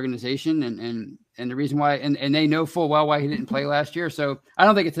an organization, and the reason why, and they know full well why he didn't play last year. So I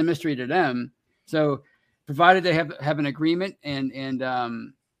don't think it's a mystery to them. So provided they have an agreement, and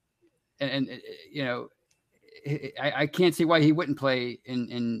I can't see why he wouldn't play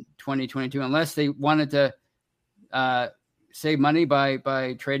in 2022 unless they wanted to save money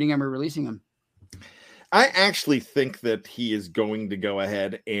by trading him or releasing him. I actually think that he is going to go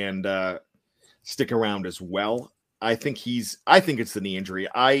ahead and stick around as well. I think it's the knee injury.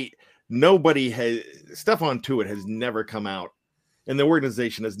 Stephon Tuitt has never come out, and the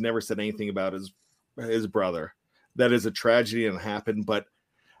organization has never said anything about his brother. That is a tragedy and it happened, but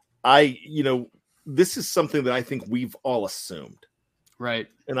this is something that I think we've all assumed. Right.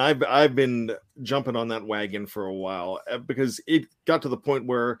 And I've been jumping on that wagon for a while because it got to the point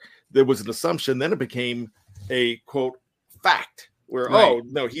where there was an assumption, then it became a quote fact where, right. Oh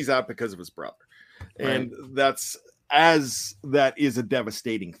no, he's out because of his brother. Right. And that is a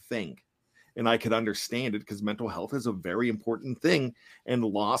devastating thing. And I could understand it because mental health is a very important thing and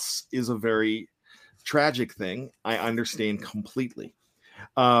loss is a very tragic thing. I understand completely.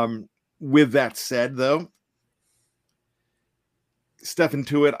 With that said, though, Stephon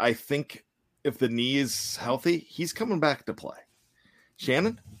Tuitt, I think if the knee is healthy, he's coming back to play.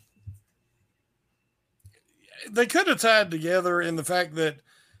 Shannon? They could have tied together in the fact that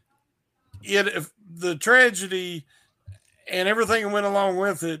if the tragedy and everything that went along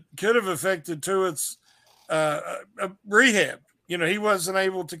with it could have affected Tuitt's rehab. He wasn't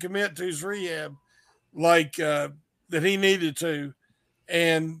able to commit to his rehab like that he needed to.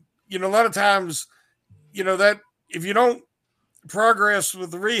 And, a lot of times, that if you don't progress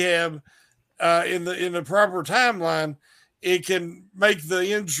with the rehab in the proper timeline, it can make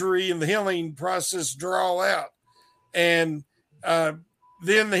the injury and the healing process draw out. And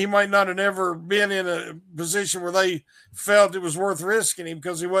then he might not have ever been in a position where they felt it was worth risking him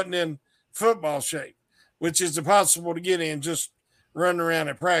because he wasn't in football shape, which is impossible to get in just running around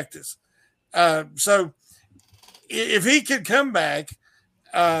at practice. So if he could come back,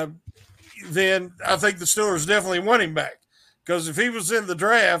 then I think the Steelers definitely want him back. Because if he was in the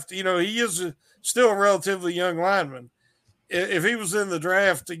draft, he is still a relatively young lineman. If he was in the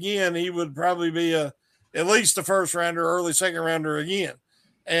draft again, he would probably be at least a first rounder, early second rounder again.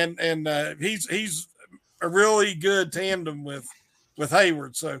 And he's a really good tandem with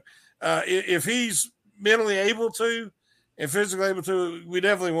Hayward. So if he's mentally able to and physically able to, we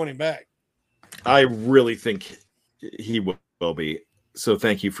definitely want him back. I really think he will be. So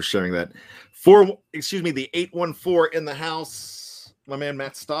thank you for sharing that. The 814 in the house, my man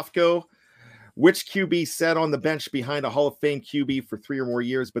Matt Stofko. Which QB sat on the bench behind a Hall of Fame QB for 3 or more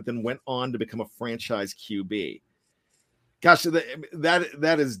years, but then went on to become a franchise QB? Gosh,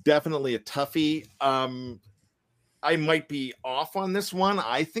 that is definitely a toughie. I might be off on this one.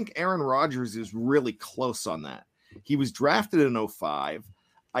 I think Aaron Rodgers is really close on that. He was drafted in 2005.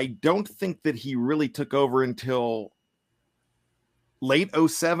 I don't think that he really took over until late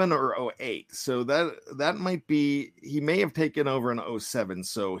 2007 or 2008. So that might be, he may have taken over in 2007.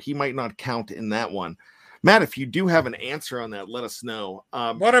 So he might not count in that one. Matt, if you do have an answer on that, let us know.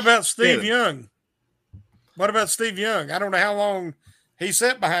 What about Steve Young? What about Steve Young? I don't know how long he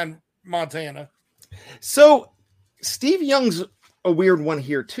sat behind Montana. So Steve Young's a weird one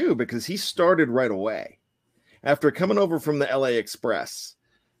here too, because he started right away after coming over from the LA Express.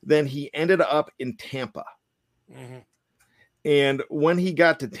 Then he ended up in Tampa. Mm-hmm. And when he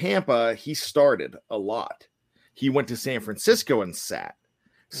got to Tampa, he started a lot. He went to San Francisco and sat.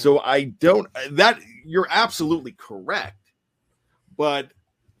 So you're absolutely correct. But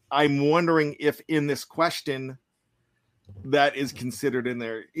I'm wondering if in this question that is considered in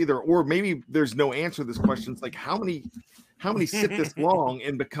there either, or maybe there's no answer to this question. It's like how many sit this long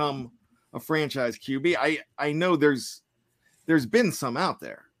and become a franchise QB? I know there's been some out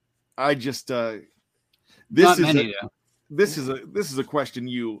there. I just not many though. this is a question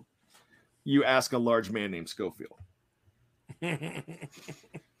you ask a large man named Schofield. and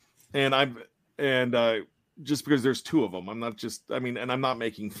just because there's two of them, I'm not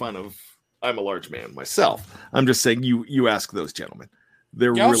making fun of. I'm a large man myself. I'm just saying you ask those gentlemen.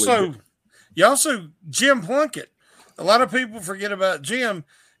 They're really good. You also Jim Plunkett. A lot of people forget about Jim.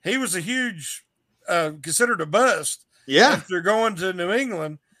 He was a huge, considered a bust. Yeah. After going to New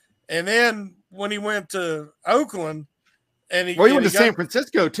England, and then when he went to Oakland, and he went to San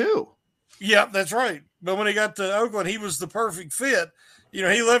Francisco too. Yeah, that's right. But when he got to Oakland, he was the perfect fit. You know,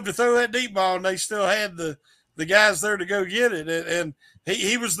 he loved to throw that deep ball, and they still had the guys there to go get it. And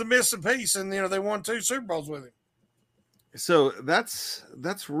he was the missing piece, and they won 2 Super Bowls with him. So that's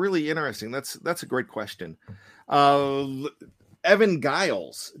really interesting. That's a great question. Evan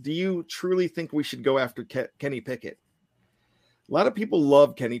Giles, do you truly think we should go after Kenny Pickett? A lot of people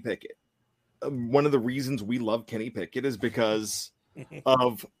love Kenny Pickett. One of the reasons we love Kenny Pickett is because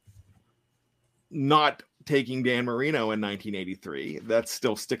of not taking Dan Marino in 1983. That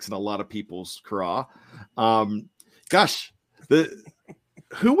still sticks in a lot of people's craw. Who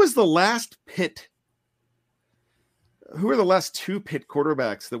was the last Pitt? Who are the last 2 Pitt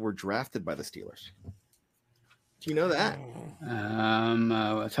quarterbacks that were drafted by the Steelers? Do you know that?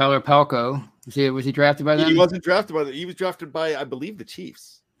 Tyler Palco. Was he drafted by them? He wasn't drafted by he was drafted by, I believe, the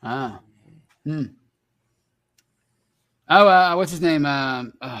Chiefs. Ah. Oh, what's his name?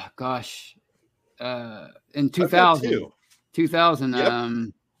 In 2000. 2000.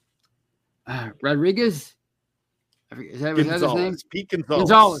 Yep. Rodriguez. Is that his name? Pete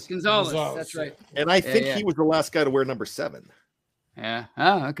Gonzalez. Gonzalez. That's right. And I think he was the last guy to wear number 7. Yeah.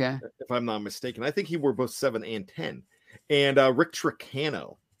 Oh, okay. If I'm not mistaken, I think he wore both 7 and 10. And Rick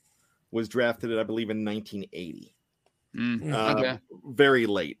Tricano was drafted, I believe, in 1980. Okay. Very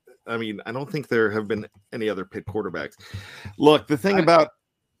late. I mean, I don't think there have been any other Pitt quarterbacks. Look, the thing about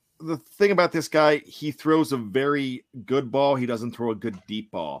this guy, he throws a very good ball. He doesn't throw a good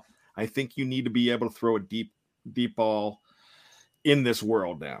deep ball. I think you need to be able to throw a deep ball in this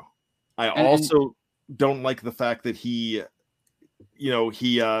world now. I also don't like the fact that he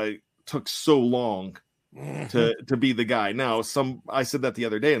took so long to be the guy. Now, I said that the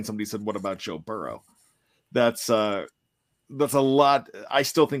other day, and somebody said, "What about Joe Burrow?" That's a lot. I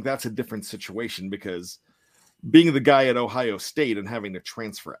still think that's a different situation because being the guy at Ohio State and having to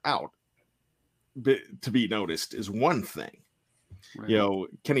transfer out to be noticed is one thing. Right.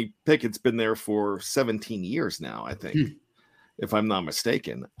 Kenny Pickett's been there for 17 years now, I think, if I'm not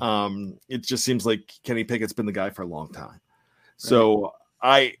mistaken. It just seems like Kenny Pickett's been the guy for a long time. So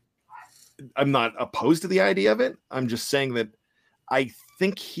I'm not opposed to the idea of it. I'm just saying that I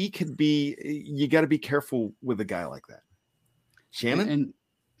think he could be. You got to be careful with a guy like that. Shannon?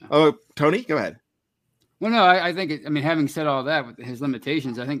 Tony, go ahead. Well, no, I think. Having said all that, with his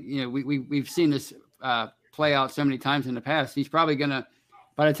limitations, I think we've seen this play out so many times in the past. He's probably gonna,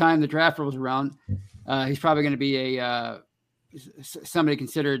 by the time the draft rolls around, he's probably going to be somebody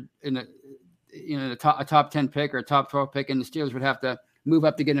considered in a top 10 pick or a top 12 pick, and the Steelers would have to move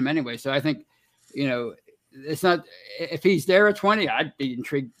up to get him anyway. So I think it's not, if he's there at 20, I'd be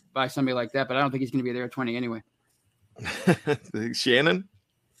intrigued by somebody like that, but I don't think he's going to be there at 20 anyway. Shannon?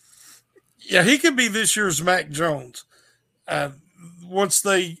 Yeah, he could be this year's Mac Jones. Once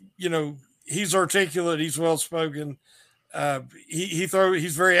they, he's articulate, he's well-spoken. He's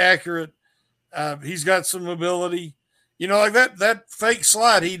very accurate. He's got some mobility, like that fake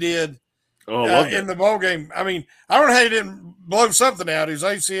slide he did in the bowl game. I mean, I don't know how he didn't blow something out, his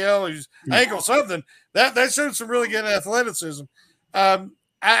ACL, his ankle, something. That showed some really good athleticism. I'm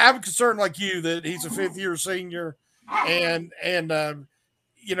concerned like you that he's a 5th-year senior, and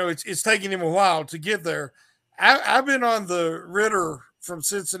it's taking him a while to get there. I've been on the Ritter from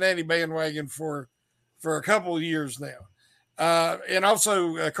Cincinnati bandwagon for a couple of years now, and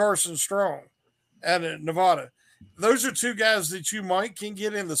also Carson Strong out of Nevada. Those are 2 guys that you can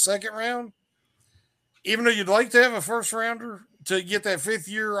get in the 2nd round, even though you'd like to have a 1st rounder to get that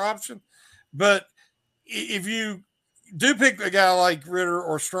 5th-year option. But if you do pick a guy like Ritter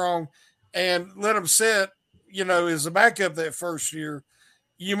or Strong and let him sit, as a backup that 1st year,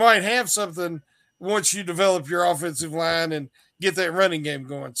 you might have something once you develop your offensive line and get that running game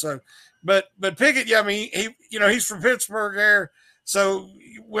going. So, but Pickett, he's from Pittsburgh there. So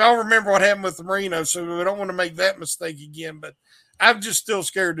we all remember what happened with the Marino. So we don't want to make that mistake again, but I'm just still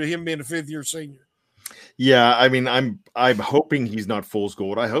scared of him being a 5th-year senior. Yeah. I'm hoping he's not fool's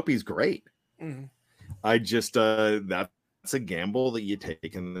gold. I hope he's great. Mm-hmm. I just, that's a gamble that you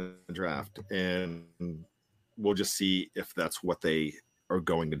take in the draft, and we'll just see if that's what they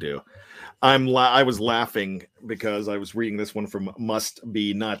going to do. I was laughing because I was reading this one from Must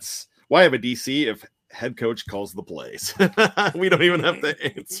Be Nuts. Why have a DC if head coach calls the plays? We don't even have to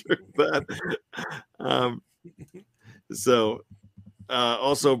answer that.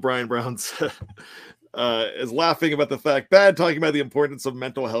 Also Brian Brown's is laughing about the fact talking about the importance of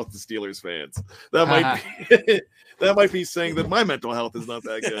mental health to Steelers fans. That might be saying that my mental health is not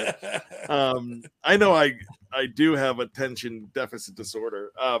that good. I know I do have attention deficit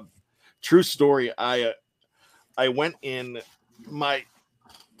disorder. True story. I went in. My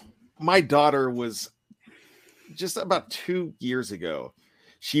daughter was just about 2 years ago.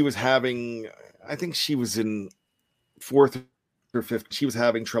 She was having, I think she was in 4th or 5th. She was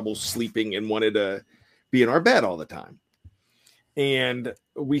having trouble sleeping and wanted to be in our bed all the time. And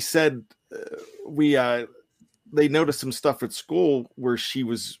we said they noticed some stuff at school where she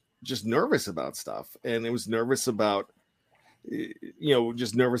was just nervous about stuff, and it was nervous about,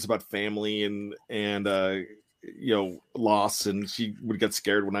 just nervous about family and loss, and she would get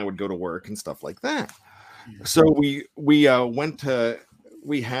scared when I would go to work and stuff like that. So we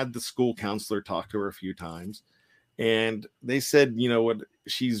had the school counselor talk to her a few times, and they said,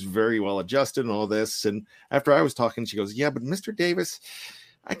 she's very well adjusted and all this. And after I was talking, she goes, yeah, but Mr. Davis,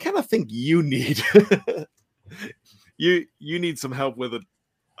 I kind of think you need you need some help with an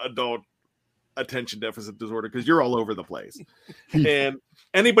adult attention deficit disorder, because you're all over the place. And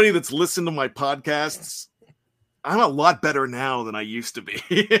anybody that's listened to my podcasts, I'm a lot better now than I used to be.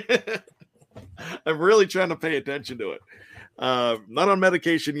 I'm really trying to pay attention to it. Not on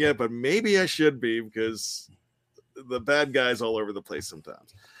medication yet, but maybe I should be, because the bad guy's all over the place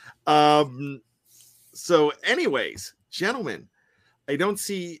sometimes. So anyways, gentlemen, I don't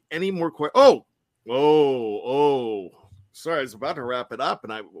see any more questions. Sorry, I was about to wrap it up,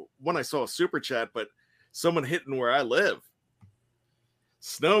 and I saw a super chat, but someone hitting where I live.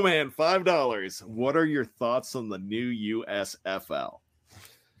 Snowman, $5. What are your thoughts on the new USFL?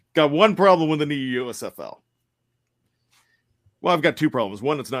 Got one problem with the new USFL. Well, I've got two problems.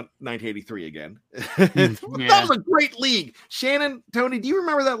 One, it's not 1983 again. That was a great league. Shannon, Tony, do you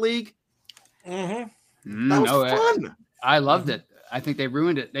remember that league? Mm-hmm. That was fun. I loved it. I think they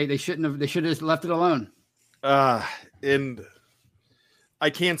ruined it. They shouldn't have. They should have just left it alone. And I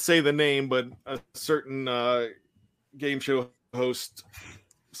can't say the name, but a certain game show host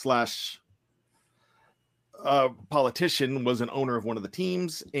 / politician was an owner of one of the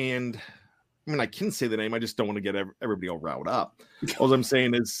teams, and I mean, I can say the name. I just don't want to get everybody all riled up. All I'm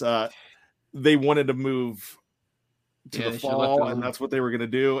saying is they wanted to move to the fall, and that's what they were going to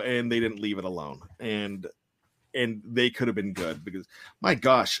do, and they didn't leave it alone. And they could have been good, because, my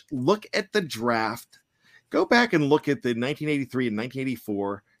gosh, look at the draft. Go back and look at the 1983 and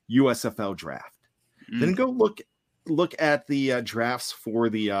 1984 USFL draft. Then go look at the drafts for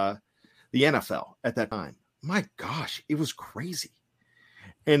the NFL at that time. My gosh, it was crazy.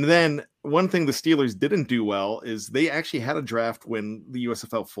 And then one thing the Steelers didn't do well is they actually had a draft when the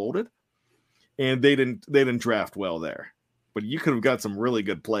USFL folded, and they didn't draft well there. But you could have got some really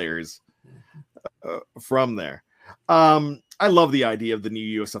good players from there. I love the idea of the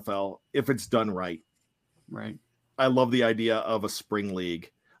new USFL if it's done right. Right. I love the idea of a spring league.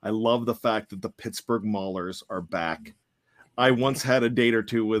 I love the fact that the Pittsburgh Maulers are back. I once had a date or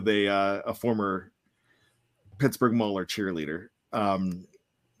two with a former Pittsburgh Mauler cheerleader.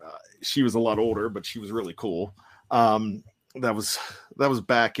 She was a lot older, but she was really cool. That was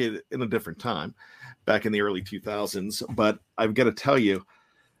back in a different time, back in the early 2000s. But I've got to tell you,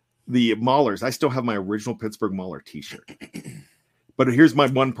 the Maulers, I still have my original Pittsburgh Mauler t-shirt. But here's my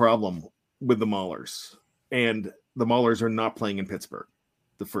one problem with the Maulers. And the Maulers are not playing in Pittsburgh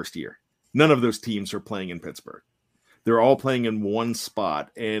the first year. None of those teams are playing in Pittsburgh. They're all playing in one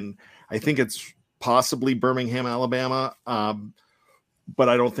spot. And I think it's possibly Birmingham, Alabama. But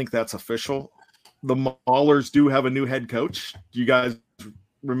I don't think that's official. The Maulers do have a new head coach. Do you guys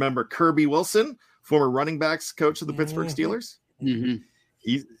remember Kirby Wilson, former running backs coach of the Pittsburgh Steelers? Mm-hmm.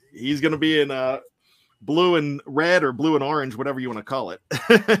 He's going to be in blue and red or blue and orange, whatever you want to call it.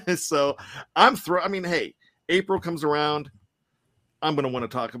 So I'm hey, April comes around, I'm going to want to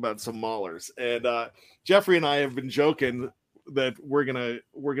talk about some Maulers. And Jeffrey and I have been joking that we're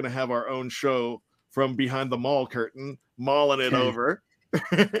gonna have our own show from behind the mall curtain, mauling it over.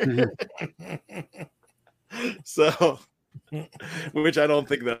 So, which I don't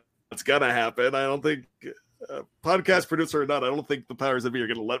think that's gonna happen. I don't think podcast producer or not, I don't think the powers that be are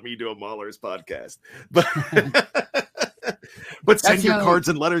gonna let me do a Maulers podcast. But send your cards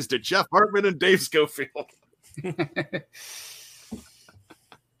and letters to Jeff Hartman and Dave Schofield.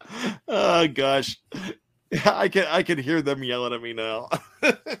 Oh gosh, I can hear them yelling at me now.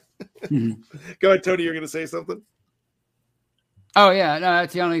 Go ahead, Tony. You're going to say something? Oh yeah, no,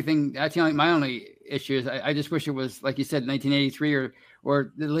 that's the only thing. My only issue is I just wish it was like you said, 1983,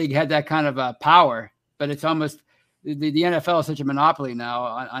 or the league had that kind of power. But it's almost the NFL is such a monopoly now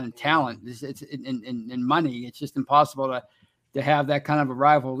on talent. It's in money. It's just impossible to have that kind of a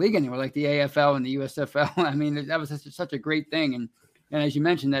rival league anymore, like the AFL and the USFL. I mean, that was such a great thing. And as you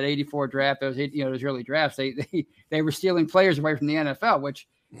mentioned, that '84 draft, those early drafts, they were stealing players away from the NFL. Which,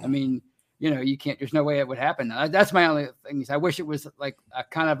 I mean, you can't. There's no way it would happen. That's my only thing. Is I wish it was like a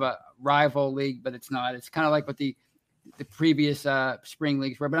kind of a rival league, but it's not. It's kind of like what the previous spring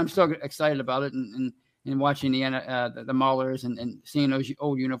leagues were. But I'm still excited about it and watching the Maulers and seeing those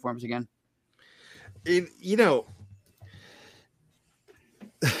old uniforms again. I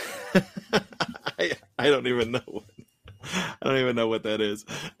don't even know. I don't even know what that is.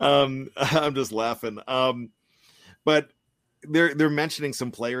 I'm just laughing. But they're mentioning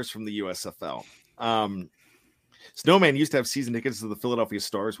some players from the USFL. Snowman used to have season tickets to the Philadelphia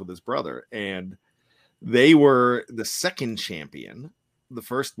Stars with his brother, and they were the second champion, the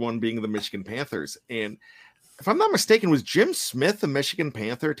first one being the Michigan Panthers. And if I'm not mistaken, was Jim Smith a Michigan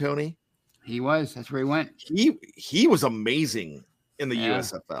Panther, Tony? He was. That's where he went. He was amazing in the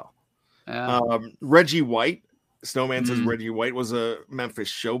USFL. Yeah. Reggie White, Snowman says Reggie White was a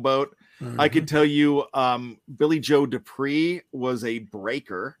Memphis showboat. I could tell you Billy Joe Dupree was a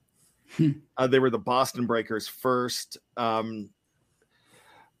breaker. They were the Boston Breakers first.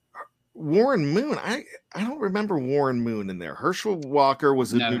 Warren Moon, I don't remember Warren Moon in there. Herschel Walker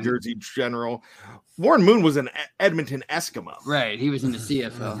was a New Jersey General. Warren Moon was an Edmonton Eskimo. Right, he was in the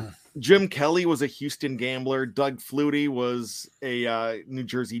CFL. Jim Kelly was a Houston Gambler. Doug Flutie was a New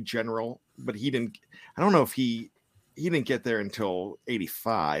Jersey General, but he didn't. I don't know if he didn't get there until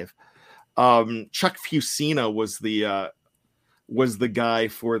 '85. Chuck Fusina was the guy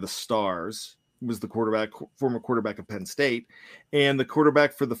for the Stars. Was the former quarterback of Penn State, and the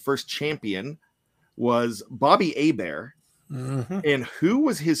quarterback for the first champion was Bobby Hebert. And who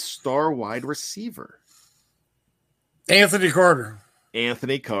was his star wide receiver? Anthony Carter.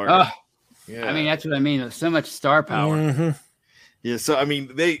 Anthony Carter. Oh, yeah. I mean, that's what I mean. So much star power. Yeah. So I mean,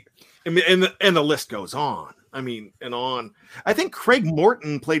 and the list goes on. I mean, and on. I think Craig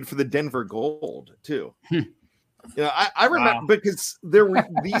Morton played for the Denver Gold too. I remember because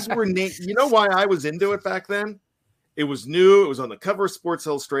these were named. You know why I was into it back then? It was new. It was on the cover of Sports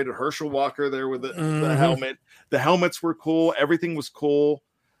Illustrated. Herschel Walker there with the helmet. The helmets were cool. Everything was cool.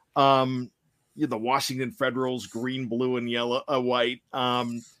 The Washington Federals, green, blue, and yellow, white.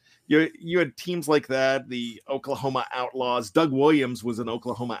 You had teams like that. The Oklahoma Outlaws. Doug Williams was an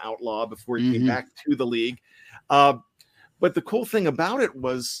Oklahoma Outlaw before he came back to the league. But the cool thing about it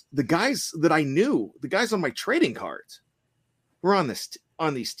was the guys that I knew, the guys on my trading cards, were on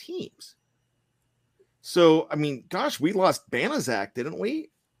these teams. So, I mean, gosh, we lost Banaszak, didn't we?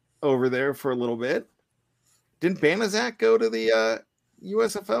 Over there for a little bit. Didn't Banaszak go to the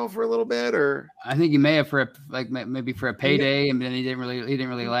USFL for a little bit, or I think he may have maybe for a payday, and then he didn't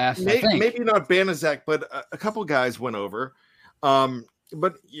really last. Maybe not Banaszak, but a couple guys went over.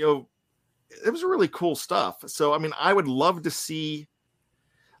 But it was really cool stuff. So, I mean, I would love to see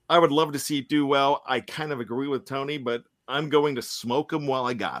it do well. I kind of agree with Tony, but I'm going to smoke him while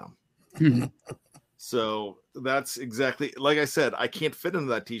I got him. So that's exactly, like I said, I can't fit into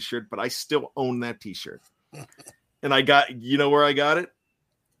that t-shirt, but I still own that t-shirt. And where I got it?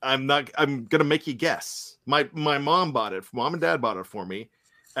 I'm going to make you guess. My mom bought it. Mom and dad bought it for me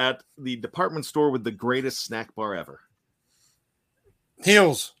at the department store with the greatest snack bar ever.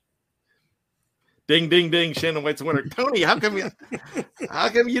 Hills. Ding, ding, ding. Shannon White's a winner. Tony, how come you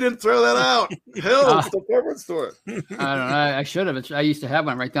didn't throw that out? Hills, department store. I don't know. I should have. I used to have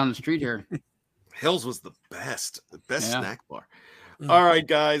one right down the street here. Hills was the best snack bar. All right,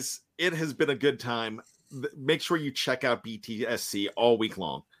 guys. It has been a good time. Make sure you check out BTSC all week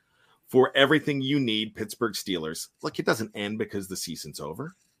long for everything you need Pittsburgh Steelers. Look, it doesn't end because the season's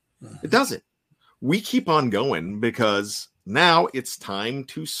over. It doesn't. We keep on going because now it's time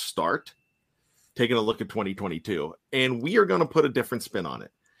to start taking a look at 2022, and we are going to put a different spin on it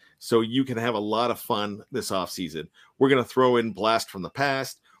so you can have a lot of fun this offseason. We're going to throw in Blast from the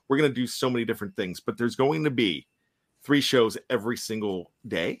Past. We're going to do so many different things, but there's going to be 3 shows every single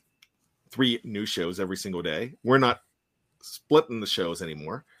day, 3 new shows every single day. We're not splitting the shows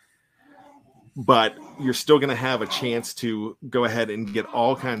anymore, but you're still going to have a chance to go ahead and get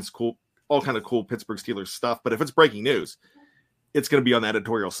all kind of cool Pittsburgh Steelers stuff. But if it's breaking news, it's going to be on the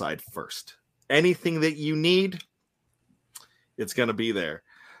editorial side first. Anything that you need, it's going to be there.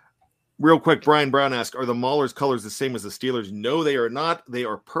 Real quick, Brian Brown asked, are the Maulers colors the same as the Steelers? No, they are not. They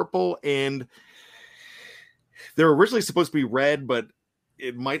are purple, and they're originally supposed to be red, but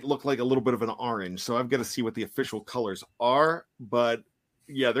it might look like a little bit of an orange. So I've got to see what the official colors are. But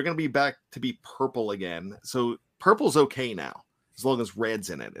yeah, they're going to be back to be purple again. So purple's okay now, as long as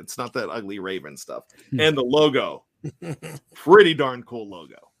red's in it. It's not that ugly Raven stuff. And the logo, pretty darn cool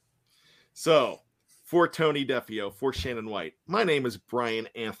logo. So for Tony Defeo, for Shannon White, my name is Brian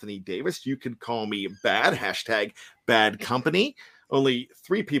Anthony Davis. You can call me Bad, #Bad Company. Only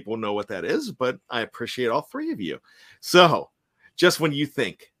 3 people know what that is, but I appreciate all 3 of you. So just when you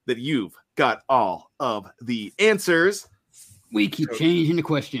think that you've got all of the answers, we keep changing the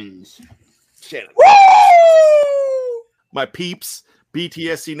questions. Shannon. My peeps,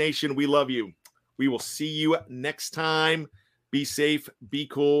 BTSC Nation, we love you. We will see you next time. Be safe, be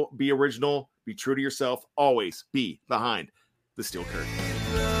cool, be original, be true to yourself. Always be behind the steel curtain.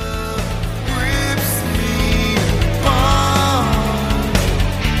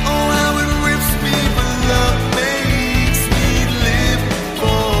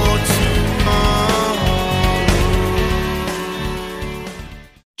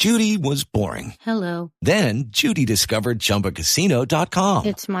 Judy was boring. Hello. Then Judy discovered ChumbaCasino.com.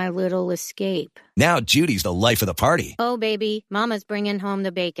 It's my little escape. Now Judy's the life of the party. Oh, baby, mama's bringing home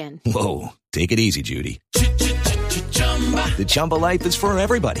the bacon. Whoa, take it easy, Judy. The Chumba life is for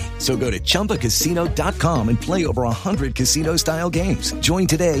everybody. So go to ChumbaCasino.com and play over 100 casino-style games. Join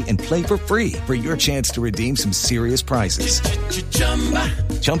today and play for free for your chance to redeem some serious prizes.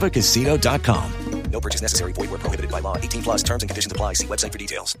 ChumbaCasino.com. No purchase necessary. Void where prohibited by law. 18 plus terms and conditions apply. See website for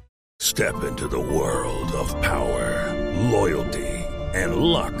details. Step into the world of power, loyalty, and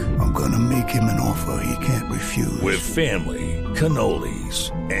luck. I'm going to make him an offer he can't refuse. With family,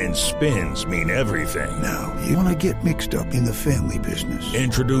 cannolis, and spins mean everything. Now, you want to get mixed up in the family business.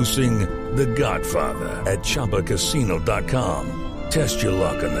 Introducing The Godfather at ChumbaCasino.com. Test your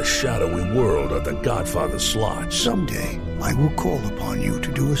luck in the shadowy world of The Godfather slot. Someday, I will call upon you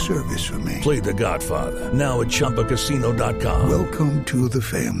to do a service for me. Play The Godfather, now at ChumbaCasino.com. Welcome to the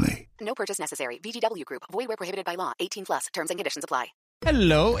family. No purchase necessary. VGW Group. Void where prohibited by law. 18 plus. Terms and conditions apply.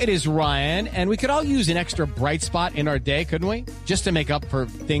 Hello, it is Ryan, and we could all use an extra bright spot in our day, couldn't we? Just to make up for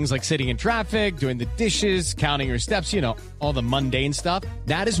things like sitting in traffic, doing the dishes, counting your steps, you know, all the mundane stuff.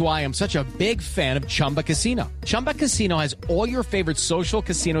 That is why I'm such a big fan of Chumba Casino. Chumba Casino has all your favorite social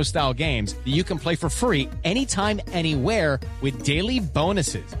casino-style games that you can play for free anytime, anywhere with daily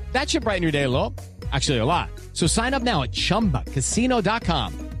bonuses. That should brighten your day a little. Actually, a lot. So sign up now at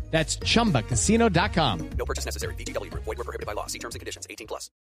ChumbaCasino.com. That's ChumbaCasino.com. No purchase necessary. VGW Group. Void where prohibited by law. See terms and conditions. 18 plus.